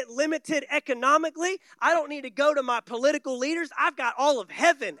we get limited economically, I don't need to go to my political leaders. I've got all of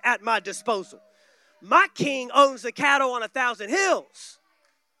heaven at my disposal. My king owns the cattle on 1,000 hills.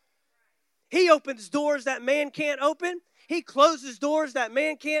 He opens doors that man can't open. He closes doors that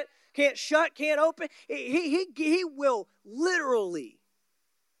man can't shut, can't open. He will literally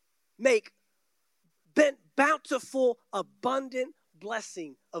make bountiful, abundant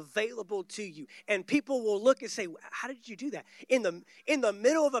blessing available to you. And people will look and say, how did you do that? In the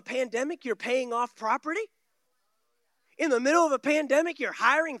middle of a pandemic, you're paying off property? In the middle of a pandemic, you're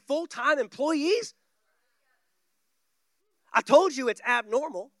hiring full-time employees? I told you it's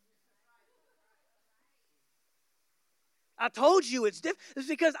abnormal. I told you it's different. It's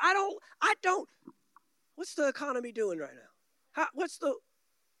because I don't, what's the economy doing right now?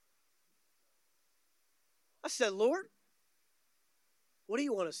 I said, Lord, what do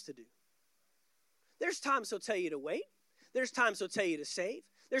you want us to do? There's times he'll tell you to wait. There's times he'll tell you to save.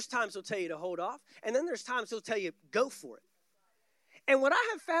 There's times he'll tell you to hold off. And then there's times he'll tell you, go for it. And what I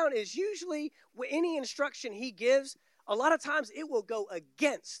have found is usually with any instruction he gives, a lot of times it will go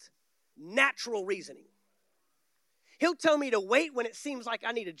against natural reasoning. He'll tell me to wait when it seems like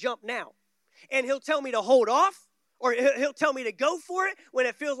I need to jump now. And he'll tell me to hold off, or he'll tell me to go for it when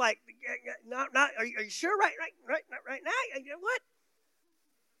it feels like, not. Are you sure? Right now? You know what?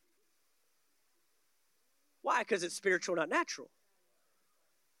 Why? Because it's spiritual, not natural.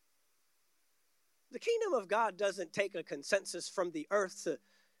 The kingdom of God doesn't take a consensus from the earth to,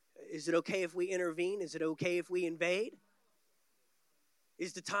 is it okay if we intervene? Is it okay if we invade?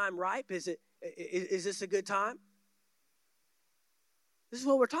 Is the time ripe? Is this a good time? This is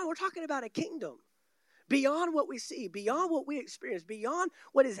what we're talking. We're talking about a kingdom beyond what we see, beyond what we experience, beyond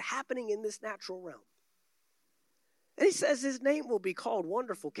what is happening in this natural realm. And he says his name will be called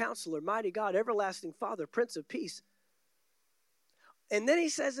Wonderful Counselor, Mighty God, Everlasting Father, Prince of Peace. And then he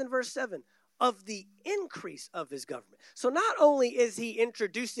says in verse 7, of the increase of his government. So not only is he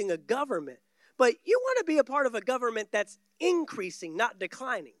introducing a government, but you want to be a part of a government that's increasing, not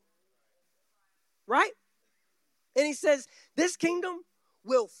declining. Right? And he says this kingdom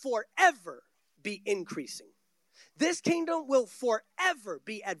will forever be increasing. This kingdom will forever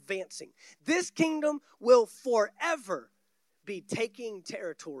be advancing. This kingdom will forever be taking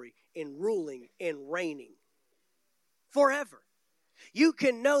territory and ruling and reigning. Forever. You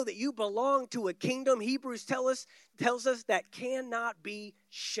can know that you belong to a kingdom, Hebrews tells us, that cannot be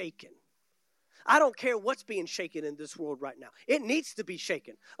shaken. I don't care what's being shaken in this world right now. It needs to be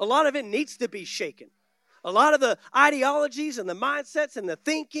shaken. A lot of it needs to be shaken. A lot of the ideologies and the mindsets and the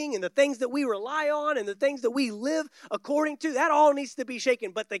thinking and the things that we rely on and the things that we live according to, that all needs to be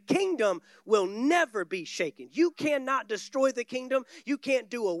shaken. But the kingdom will never be shaken. You cannot destroy the kingdom. You can't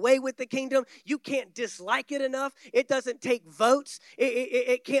do away with the kingdom. You can't dislike it enough. It doesn't take votes.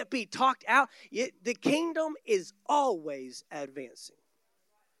 It can't be talked out. The kingdom is always advancing.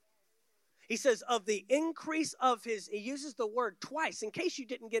 He says, of the increase of his, he uses the word twice, in case you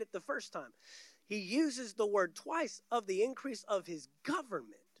didn't get it the first time. He uses the word twice, of the increase of his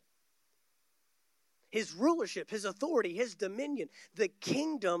government, his rulership, his authority, his dominion, the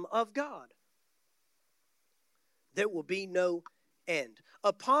kingdom of God. There will be no end.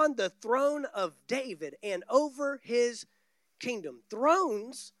 Upon the throne of David and over his kingdom.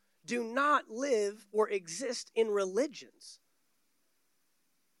 Thrones do not live or exist in religions.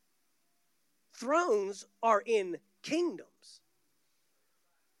 Thrones are in kingdoms.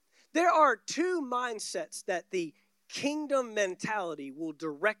 There are two mindsets that the kingdom mentality will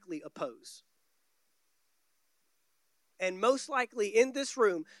directly oppose. And most likely in this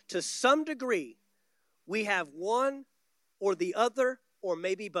room, to some degree, we have one or the other, or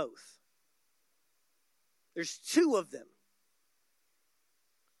maybe both. There's two of them.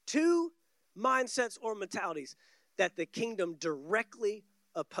 Two mindsets or mentalities that the kingdom directly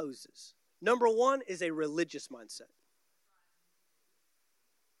opposes. Number one is a religious mindset.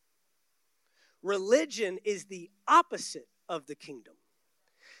 Religion is the opposite of the kingdom.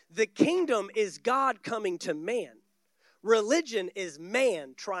 The kingdom is God coming to man. Religion is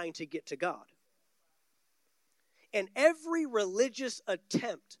man trying to get to God. And every religious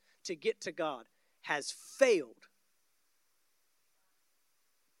attempt to get to God has failed.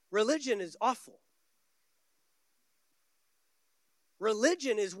 Religion is awful.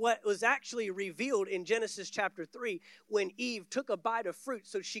 Religion is what was actually revealed in Genesis chapter 3 when Eve took a bite of fruit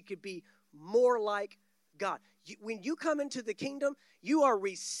so she could be more like God. When you come into the kingdom, you are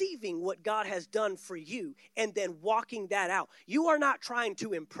receiving what God has done for you and then walking that out. You are not trying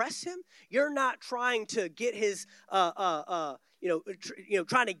to impress him. You're not trying to get his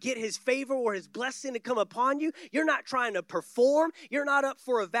trying to get his favor or his blessing to come upon you. You're not trying to perform. You're not up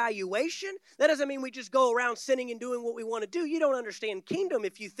for evaluation. That doesn't mean we just go around sinning and doing what we want to do. You don't understand kingdom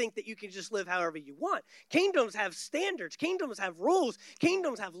if you think that you can just live however you want. Kingdoms have standards. Kingdoms have rules.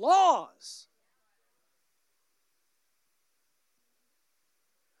 Kingdoms have laws.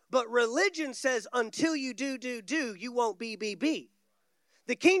 But religion says until you do, you won't be.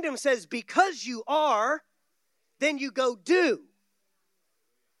 The kingdom says because you are, then you go do.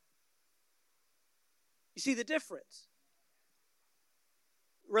 You see the difference?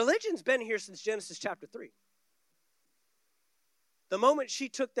 Religion's been here since Genesis chapter 3. The moment she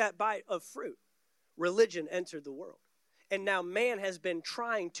took that bite of fruit, religion entered the world. And now man has been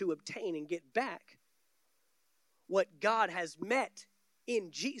trying to obtain and get back what God has met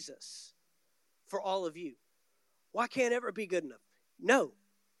in Jesus for all of you. Why can't it ever be good enough? No,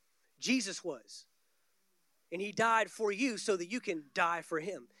 Jesus was. And he died for you so that you can die for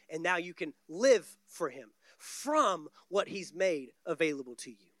him. And now you can live for him from what he's made available to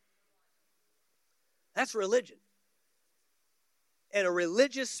you. That's religion. And a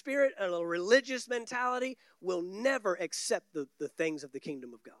religious spirit and a religious mentality will never accept the things of the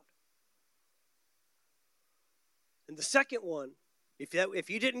kingdom of God. And the second one, if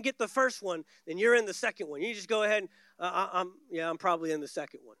you didn't get the first one, then you're in the second one. You just go ahead and, I'm probably in the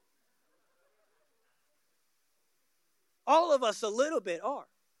second one. All of us a little bit are.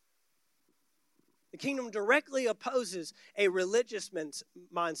 The kingdom directly opposes a religious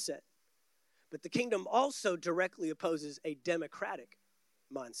mindset. But the kingdom also directly opposes a democratic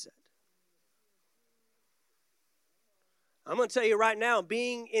mindset. I'm going to tell you right now,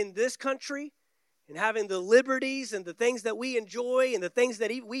 being in this country and having the liberties and the things that we enjoy and the things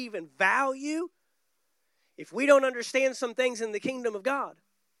that we even value, if we don't understand some things in the kingdom of God,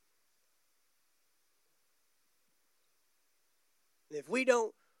 if we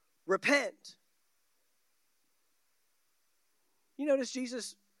don't repent, you notice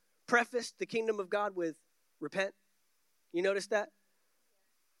Jesus prefaced the kingdom of God with repent. You notice that?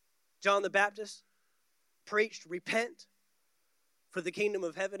 John the Baptist preached, repent, for the kingdom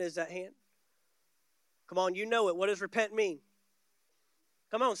of heaven is at hand. Come on, you know it. What does repent mean?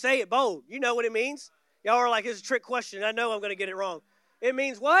 Come on, say it bold. You know what it means. Y'all are like, it's a trick question. I know I'm going to get it wrong. It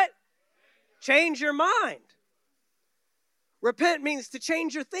means what? Change your mind. Repent means to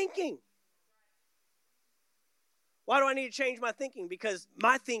change your thinking. Why do I need to change my thinking? Because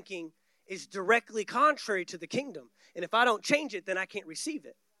my thinking is directly contrary to the kingdom. And if I don't change it, then I can't receive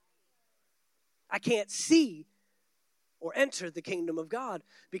it. I can't see or enter the kingdom of God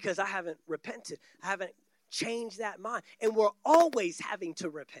because I haven't repented. I haven't changed that mind. And we're always having to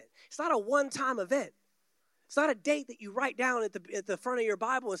repent. It's not a one-time event. It's not a date that you write down at the front of your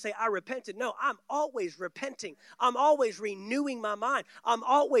Bible and say, I repented. No, I'm always repenting. I'm always renewing my mind. I'm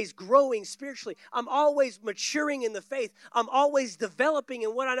always growing spiritually. I'm always maturing in the faith. I'm always developing in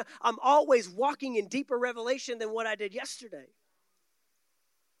what I know. I'm always walking in deeper revelation than what I did yesterday.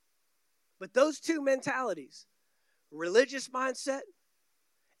 But those two mentalities, religious mindset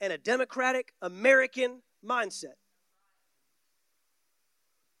and a democratic American mindset.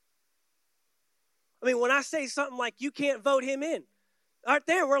 I mean, when I say something like, you can't vote him in, right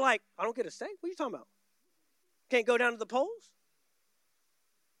there, we're like, I don't get a say. What are you talking about? Can't go down to the polls?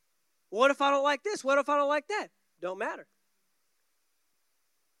 What if I don't like this? What if I don't like that? Don't matter.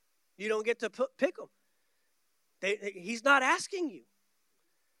 You don't get to pick them. He's not asking you.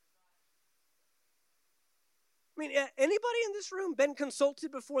 I mean, anybody in this room been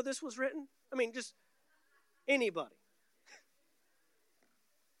consulted before this was written? I mean, just anybody.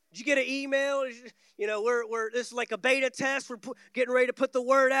 Did you get an email? You know, this is like a beta test. We're getting ready to put the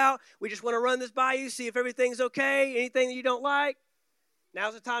word out. We just want to run this by you, see if everything's okay. Anything that you don't like?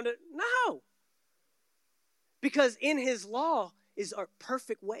 Now's the time to, no. Because in his law is our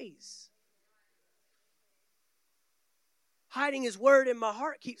perfect ways. Hiding his word in my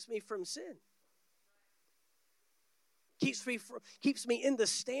heart keeps me from sin. Keeps me in the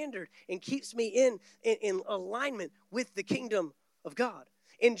standard and keeps me in alignment with the kingdom of God.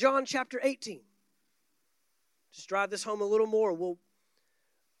 In John chapter 18, just drive this home a little more. We'll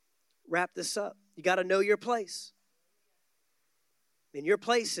wrap this up. You got to know your place. And your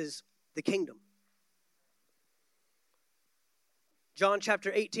place is the kingdom. John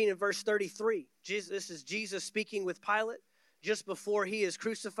chapter 18 and verse 33. This is Jesus speaking with Pilate just before he is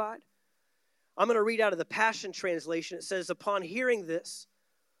crucified. I'm going to read out of the Passion Translation. It says, upon hearing this,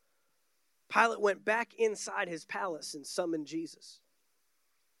 Pilate went back inside his palace and summoned Jesus.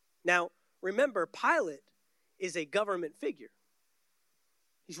 Now, remember, Pilate is a government figure.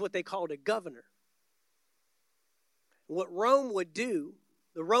 He's what they called a governor. What Rome would do,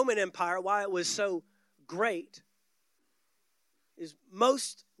 the Roman Empire, why it was so great, is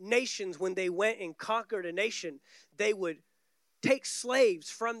most nations, when they went and conquered a nation, they would take slaves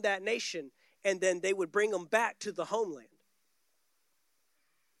from that nation and then they would bring them back to the homeland.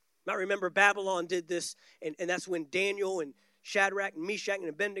 I remember Babylon did this, and that's when Daniel and Shadrach and Meshach and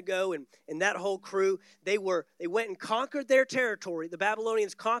Abednego and that whole crew, they went and conquered their territory. The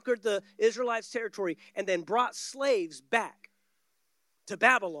Babylonians conquered the Israelites' territory and then brought slaves back to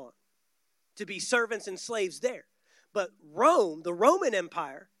Babylon to be servants and slaves there. But Rome, the Roman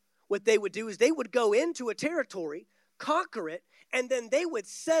Empire, what they would do is they would go into a territory, conquer it, and then they would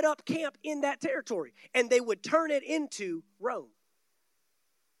set up camp in that territory, and they would turn it into Rome.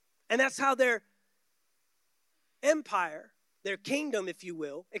 And that's how their empire, their kingdom, if you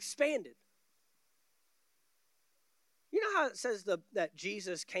will, expanded. You know how it says that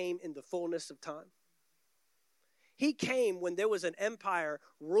Jesus came in the fullness of time? He came when there was an empire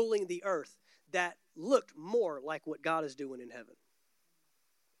ruling the earth that looked more like what God is doing in heaven.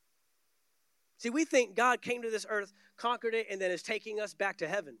 See, we think God came to this earth, conquered it, and then is taking us back to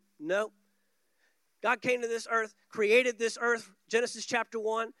heaven. No. God came to this earth, created this earth, Genesis chapter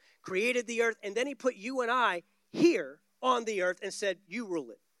 1, created the earth, and then he put you and I here on the earth and said, you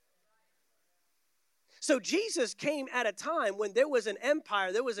rule it. So Jesus came at a time when there was an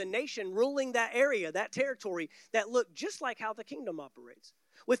empire, there was a nation ruling that area, that territory, that looked just like how the kingdom operates.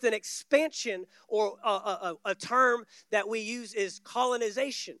 With an expansion, or a term that we use is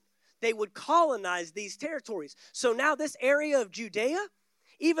colonization. They would colonize these territories. So now this area of Judea,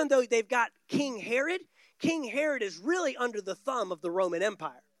 even though they've got King Herod is really under the thumb of the Roman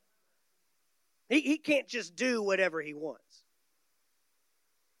Empire. He can't just do whatever he wants.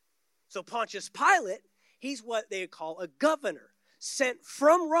 So Pontius Pilate, he's what they call a governor, sent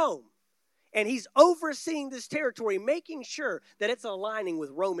from Rome. And he's overseeing this territory, making sure that it's aligning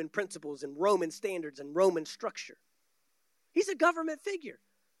with Roman principles and Roman standards and Roman structure. He's a government figure.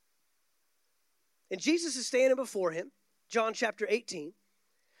 And Jesus is standing before him, John chapter 18.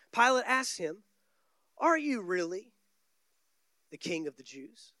 Pilate asks him, are you really the king of the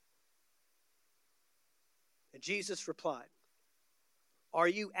Jews? And Jesus replied, are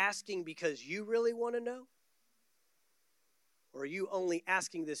you asking because you really want to know? Or are you only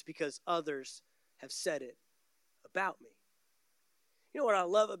asking this because others have said it about me? You know what I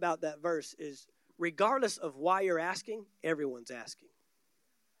love about that verse is regardless of why you're asking, everyone's asking.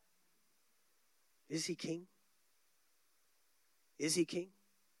 Is he king? Is he king?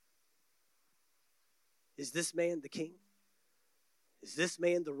 Is this man the king? Is this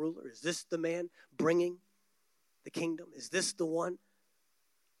man the ruler? Is this the man bringing the kingdom? Is this the one?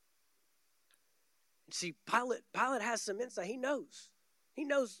 See, Pilate has some insight. He knows. He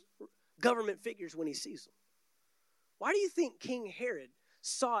knows government figures when he sees them. Why do you think King Herod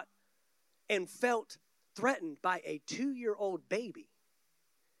sought and felt threatened by a 2-year-old baby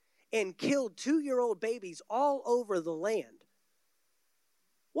and killed 2-year-old babies all over the land?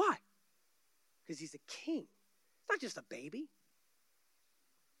 Why? Because he's a king. It's not just a baby.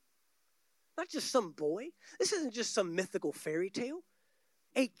 Not just some boy. This isn't just some mythical fairy tale.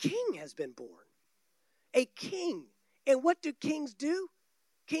 A king has been born. A king. And what do kings do?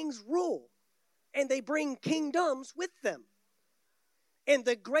 Kings rule. And they bring kingdoms with them. And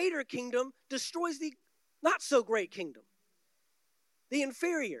the greater kingdom destroys the not so great kingdom. The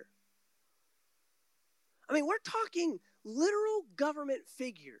inferior. I mean, we're talking literal government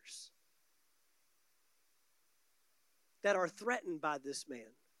figures that are threatened by this man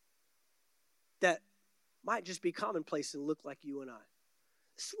that might just be commonplace and look like you and I.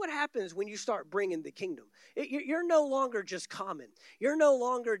 This is what happens when you start bringing the kingdom. You're no longer just common. You're no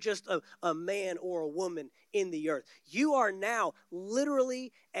longer just a man or a woman in the earth. You are now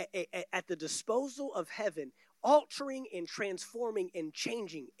literally at the disposal of heaven, altering and transforming and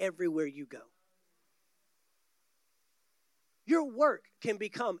changing everywhere you go. Your work can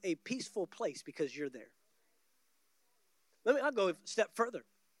become a peaceful place because you're there. I'll go a step further.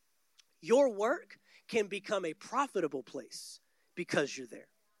 Your work can become a profitable place because you're there.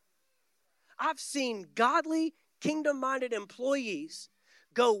 I've seen godly, kingdom-minded employees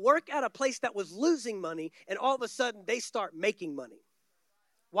go work at a place that was losing money, and all of a sudden they start making money.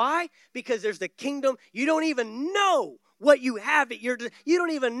 Why? Because there's the kingdom. You don't even know what you have you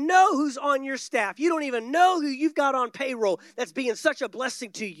don't even know who's on your staff. You don't even know who you've got on payroll that's being such a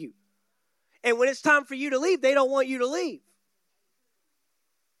blessing to you. And when it's time for you to leave, they don't want you to leave.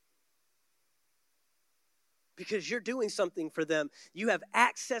 Because you're doing something for them. You have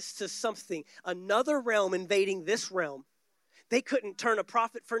access to something, another realm invading this realm. They couldn't turn a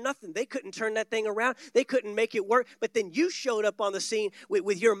profit for nothing. They couldn't turn that thing around. They couldn't make it work. But then you showed up on the scene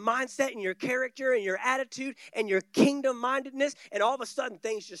with your mindset and your character and your attitude and your kingdom-mindedness, and all of a sudden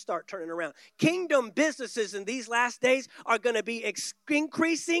things just start turning around. Kingdom businesses in these last days are going to be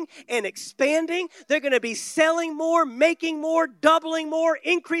increasing and expanding. They're going to be selling more, making more, doubling more,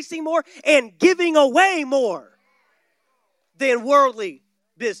 increasing more, and giving away more than worldly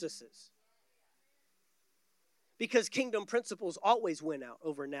businesses. Because kingdom principles always win out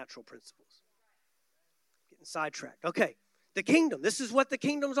over natural principles. Getting sidetracked. Okay, the kingdom. This is what the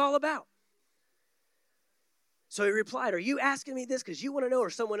kingdom's all about. So he replied, are you asking me this because you want to know or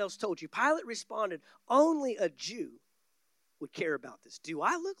someone else told you? Pilate responded, only a Jew would care about this. Do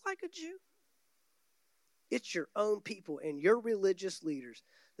I look like a Jew? It's your own people and your religious leaders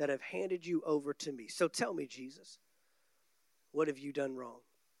that have handed you over to me. So tell me, Jesus, what have you done wrong?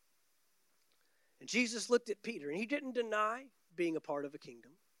 And Jesus looked at Peter, and he didn't deny being a part of a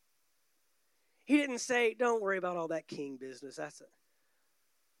kingdom. He didn't say, don't worry about all that king business.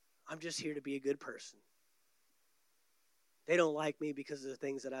 I'm just here to be a good person. They don't like me because of the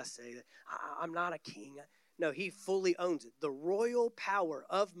things that I say. I'm not a king. No, he fully owns it. The royal power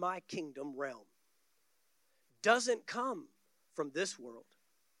of my kingdom realm doesn't come from this world.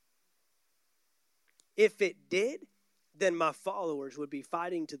 If it did, then my followers would be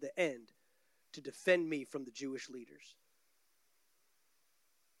fighting to the end to defend me from the Jewish leaders.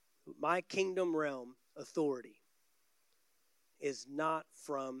 My kingdom realm authority is not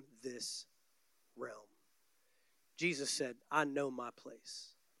from this realm. Jesus said, I know my place.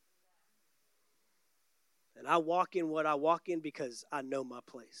 And I walk in what I walk in because I know my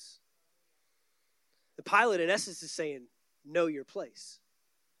place. The Pilate, in essence, is saying, know your place.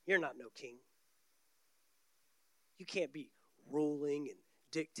 You're not no king. You can't be ruling and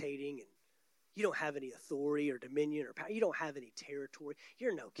dictating, and you don't have any authority or dominion or power. You don't have any territory.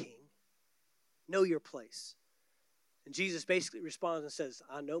 You're no king. Know your place. And Jesus basically responds and says,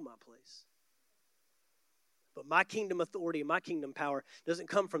 I know my place. But my kingdom authority and my kingdom power doesn't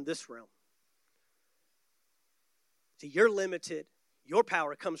come from this realm. See, you're limited. Your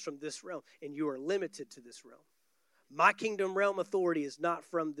power comes from this realm, and you are limited to this realm. My kingdom realm authority is not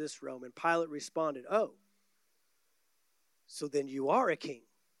from this realm. And Pilate responded, oh, so then you are a king.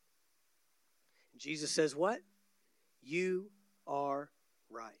 And Jesus says what? You are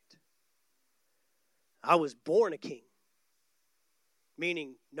right. I was born a king,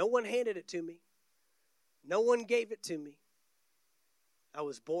 meaning no one handed it to me. No one gave it to me. I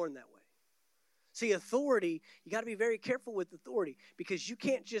was born that way. See, authority, you got to be very careful with authority because you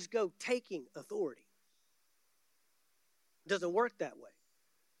can't just go taking authority. It doesn't work that way.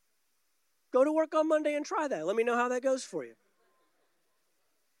 Go to work on Monday and try that. Let me know how that goes for you.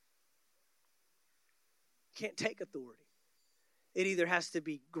 You can't take authority. It either has to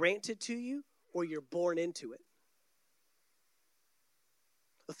be granted to you or you're born into it.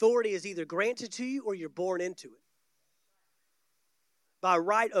 Authority is either granted to you or you're born into it. By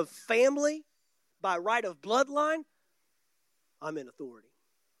right of family, by right of bloodline, I'm in authority.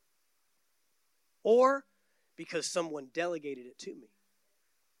 Or because someone delegated it to me.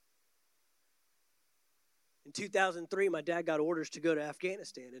 In 2003, my dad got orders to go to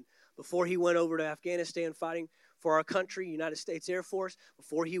Afghanistan. And before he went over to Afghanistan fighting for our country, United States Air Force,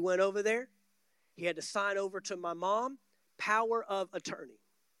 before he went over there, he had to sign over to my mom power of attorney.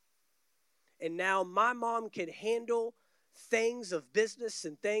 And now my mom can handle things of business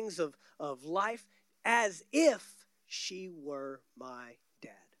and things of life as if she were my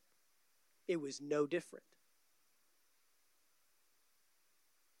dad. It was no different.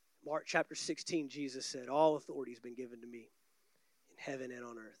 Mark chapter 16, Jesus said, all authority has been given to me in heaven and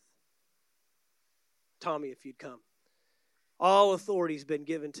on earth. Tommy, if you'd come. All authority has been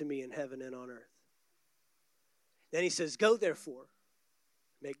given to me in heaven and on earth. Then he says, go therefore,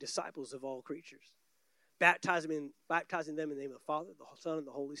 make disciples of all creatures, baptizing them in the name of the Father, the Son, and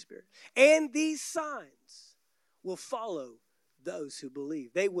the Holy Spirit. And these signs will follow those who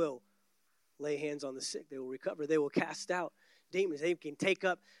believe. They will lay hands on the sick. They will recover. They will cast out demons. They can take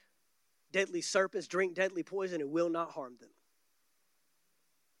up deadly serpents, drink deadly poison, and will not harm them.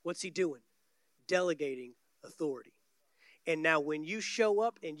 What's he doing? Delegating authority. And now when you show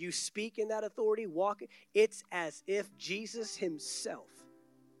up and you speak in that authority, walk, it's as if Jesus himself,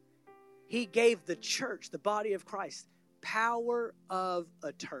 he gave the church, the body of Christ, power of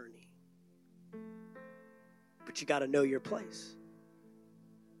attorney. But you got to know your place.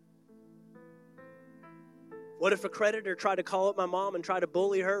 What if a creditor tried to call up my mom and try to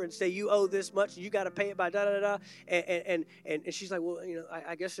bully her and say, you owe this much, and you got to pay it by da-da-da-da. And she's like, well,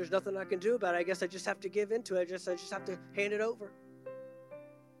 I guess there's nothing I can do about it. I guess I just have to give into it. I just have to hand it over.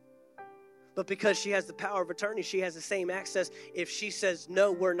 But because she has the power of attorney, she has the same access. If she says,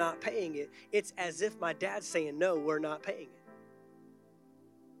 no, we're not paying it, it's as if my dad's saying, no, we're not paying it.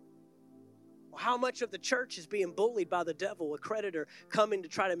 How much of the church is being bullied by the devil, a creditor coming to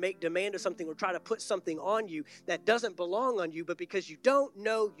try to make demand of something or try to put something on you that doesn't belong on you, but because you don't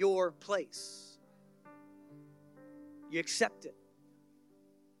know your place, you accept it.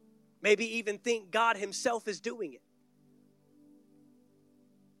 Maybe even think God himself is doing it.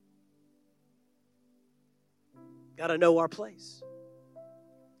 Got to know our place.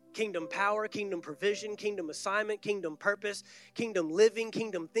 kingdom power, kingdom provision, kingdom assignment, kingdom purpose, kingdom living,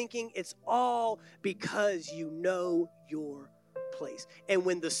 kingdom thinking. It's all because you know your place. And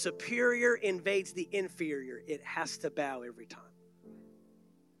when the superior invades the inferior, it has to bow every time.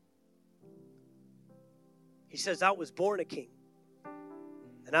 He says, I was born a king,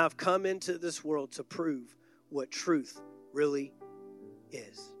 and I've come into this world to prove what truth really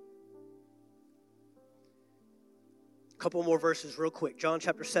is. A couple more verses real quick. John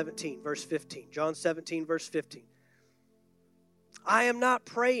chapter 17, verse 15. John 17, verse 15. I am not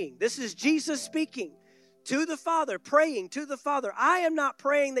praying. This is Jesus speaking to the Father, praying to the Father. I am not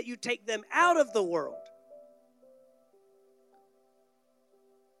praying that you take them out of the world.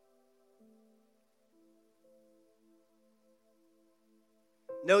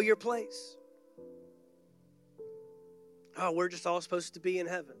 Know your place. Oh, we're just all supposed to be in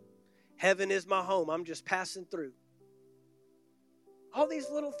heaven. Heaven is my home. I'm just passing through. All these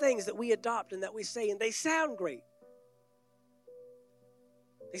little things that we adopt and that we say, and they sound great.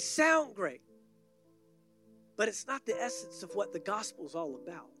 They sound great. But it's not the essence of what the gospel is all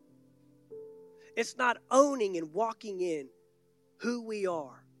about. It's not owning and walking in who we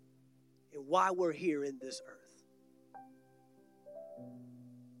are and why we're here in this earth.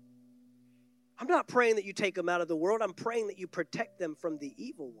 I'm not praying that you take them out of the world. I'm praying that you protect them from the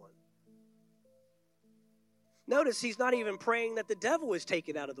evil one. Notice he's not even praying that the devil is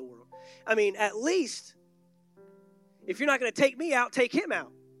taken out of the world. I mean, at least, if you're not going to take me out, take him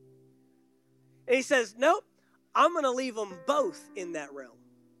out. And he says, nope, I'm going to leave them both in that realm.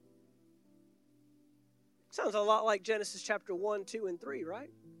 Sounds a lot like Genesis chapter 1, 2, and 3, right?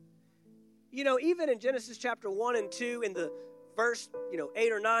 You know, even in Genesis chapter 1 and 2, in the verse,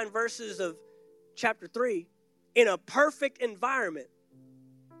 8 or 9 verses of chapter 3, in a perfect environment,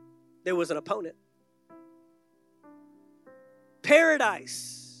 there was an opponent.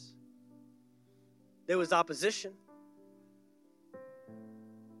 Paradise, there was opposition.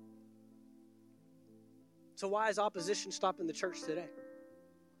 So why is opposition stopping the church today?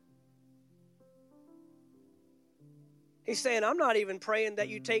 He's saying, I'm not even praying that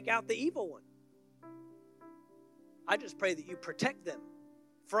you take out the evil one. I just pray that you protect them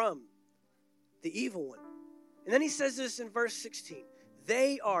from the evil one. And then he says this in verse 16.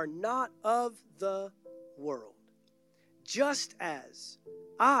 They are not of the world, just as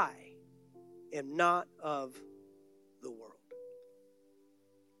I am not of the world.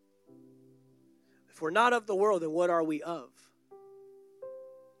 If we're not of the world, then what are we of?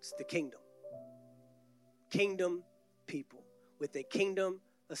 It's the kingdom. Kingdom people with a kingdom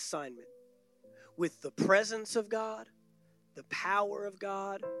assignment, with the presence of God, the power of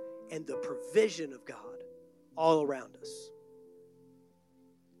God, and the provision of God all around us.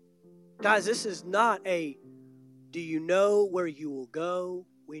 Guys, this is not a, do you know where you will go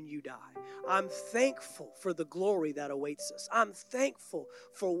when you die? I'm thankful for the glory that awaits us. I'm thankful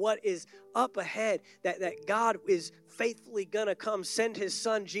for what is up ahead, that God is faithfully going to come send his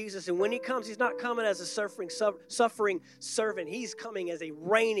son Jesus. And when he comes, he's not coming as a suffering servant. He's coming as a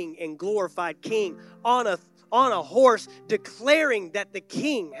reigning and glorified king on a horse, declaring that the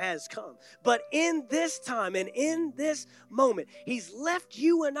king has come. But in this time and in this moment, he's left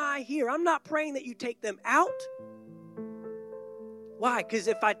you and I here. I'm not praying that you take them out. Why? Because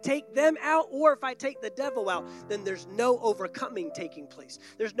if I take them out or if I take the devil out, then there's no overcoming taking place.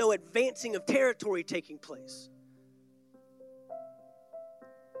 There's no advancing of territory taking place.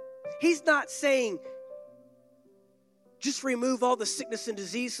 He's not saying, just remove all the sickness and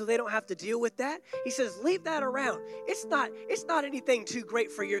disease so they don't have to deal with that. He says, leave that around. It's not anything too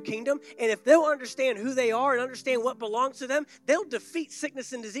great for your kingdom. And if they'll understand who they are and understand what belongs to them, they'll defeat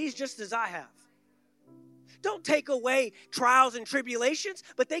sickness and disease just as I have. Don't take away trials and tribulations,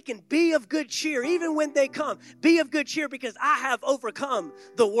 but they can be of good cheer even when they come. Be of good cheer because I have overcome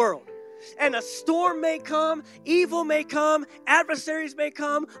the world. And a storm may come, evil may come, adversaries may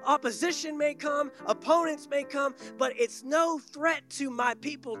come, opposition may come, opponents may come, but it's no threat to my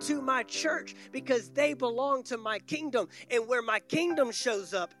people, to my church, because they belong to my kingdom. And where my kingdom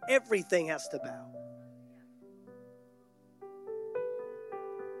shows up, everything has to bow.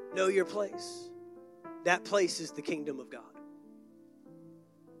 Know your place. That place is the kingdom of God.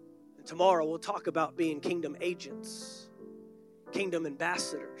 And tomorrow we'll talk about being kingdom agents, kingdom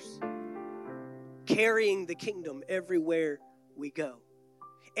ambassadors, carrying the kingdom everywhere we go.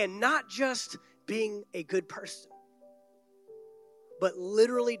 And not just being a good person, but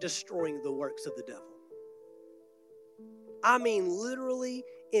literally destroying the works of the devil. I mean, literally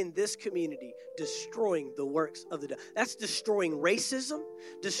in this community, destroying the works of the devil. That's destroying racism,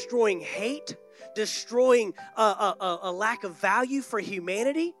 destroying hate, destroying a lack of value for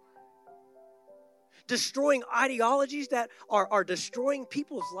humanity. destroying ideologies that are destroying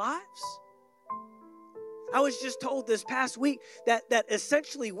people's lives. I was just told this past week that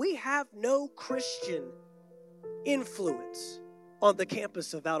essentially we have no Christian influence on the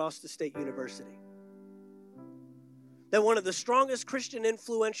campus of Valdosta State University. That one of the strongest Christian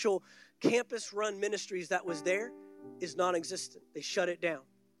influential campus-run ministries that was there is non-existent. They shut it down.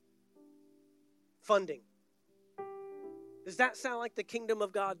 Funding. Does that sound like the kingdom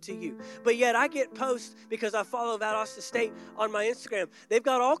of God to you? But yet I get posts because I follow Valdosta State on my Instagram. They've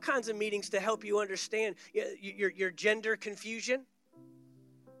got all kinds of meetings to help you understand your gender confusion.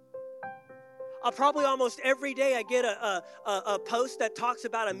 Probably almost every day I get a post that talks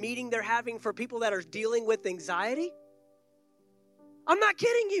about a meeting they're having for people that are dealing with anxiety. I'm not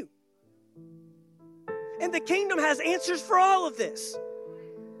kidding you. And the kingdom has answers for all of this.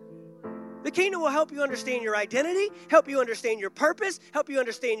 The kingdom will help you understand your identity, help you understand your purpose, help you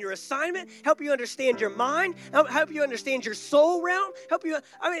understand your assignment, help you understand your mind, help you understand your soul realm,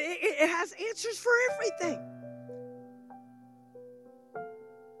 it has answers for everything.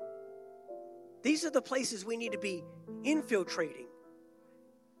 These are the places we need to be infiltrating.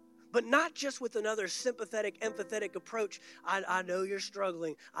 But not just with another sympathetic, empathetic approach. I know you're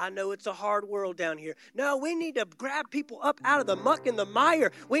struggling. I know it's a hard world down here. No, we need to grab people up out of the muck and the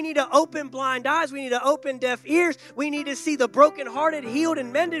mire. We need to open blind eyes. We need to open deaf ears. We need to see the brokenhearted healed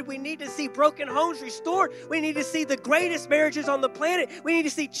and mended. We need to see broken homes restored. We need to see the greatest marriages on the planet. We need to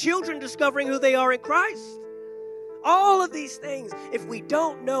see children discovering who they are in Christ. All of these things, if we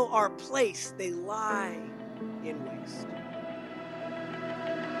don't know our place, they lie in waste.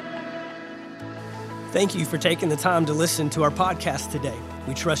 Thank you for taking the time to listen to our podcast today.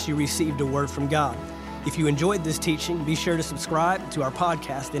 We trust you received a word from God. If you enjoyed this teaching, be sure to subscribe to our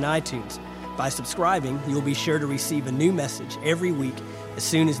podcast in iTunes. By subscribing, you'll be sure to receive a new message every week as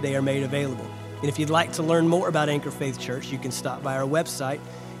soon as they are made available. And if you'd like to learn more about Anchor Faith Church, you can stop by our website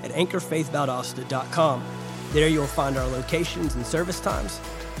at anchorfaithvaldosta.com. There you'll find our locations and service times,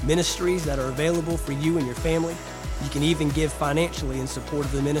 ministries that are available for you and your family. You can even give financially in support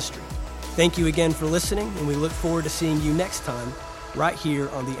of the ministry. Thank you again for listening, and we look forward to seeing you next time right here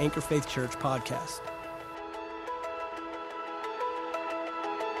on the Anchor Faith Church podcast.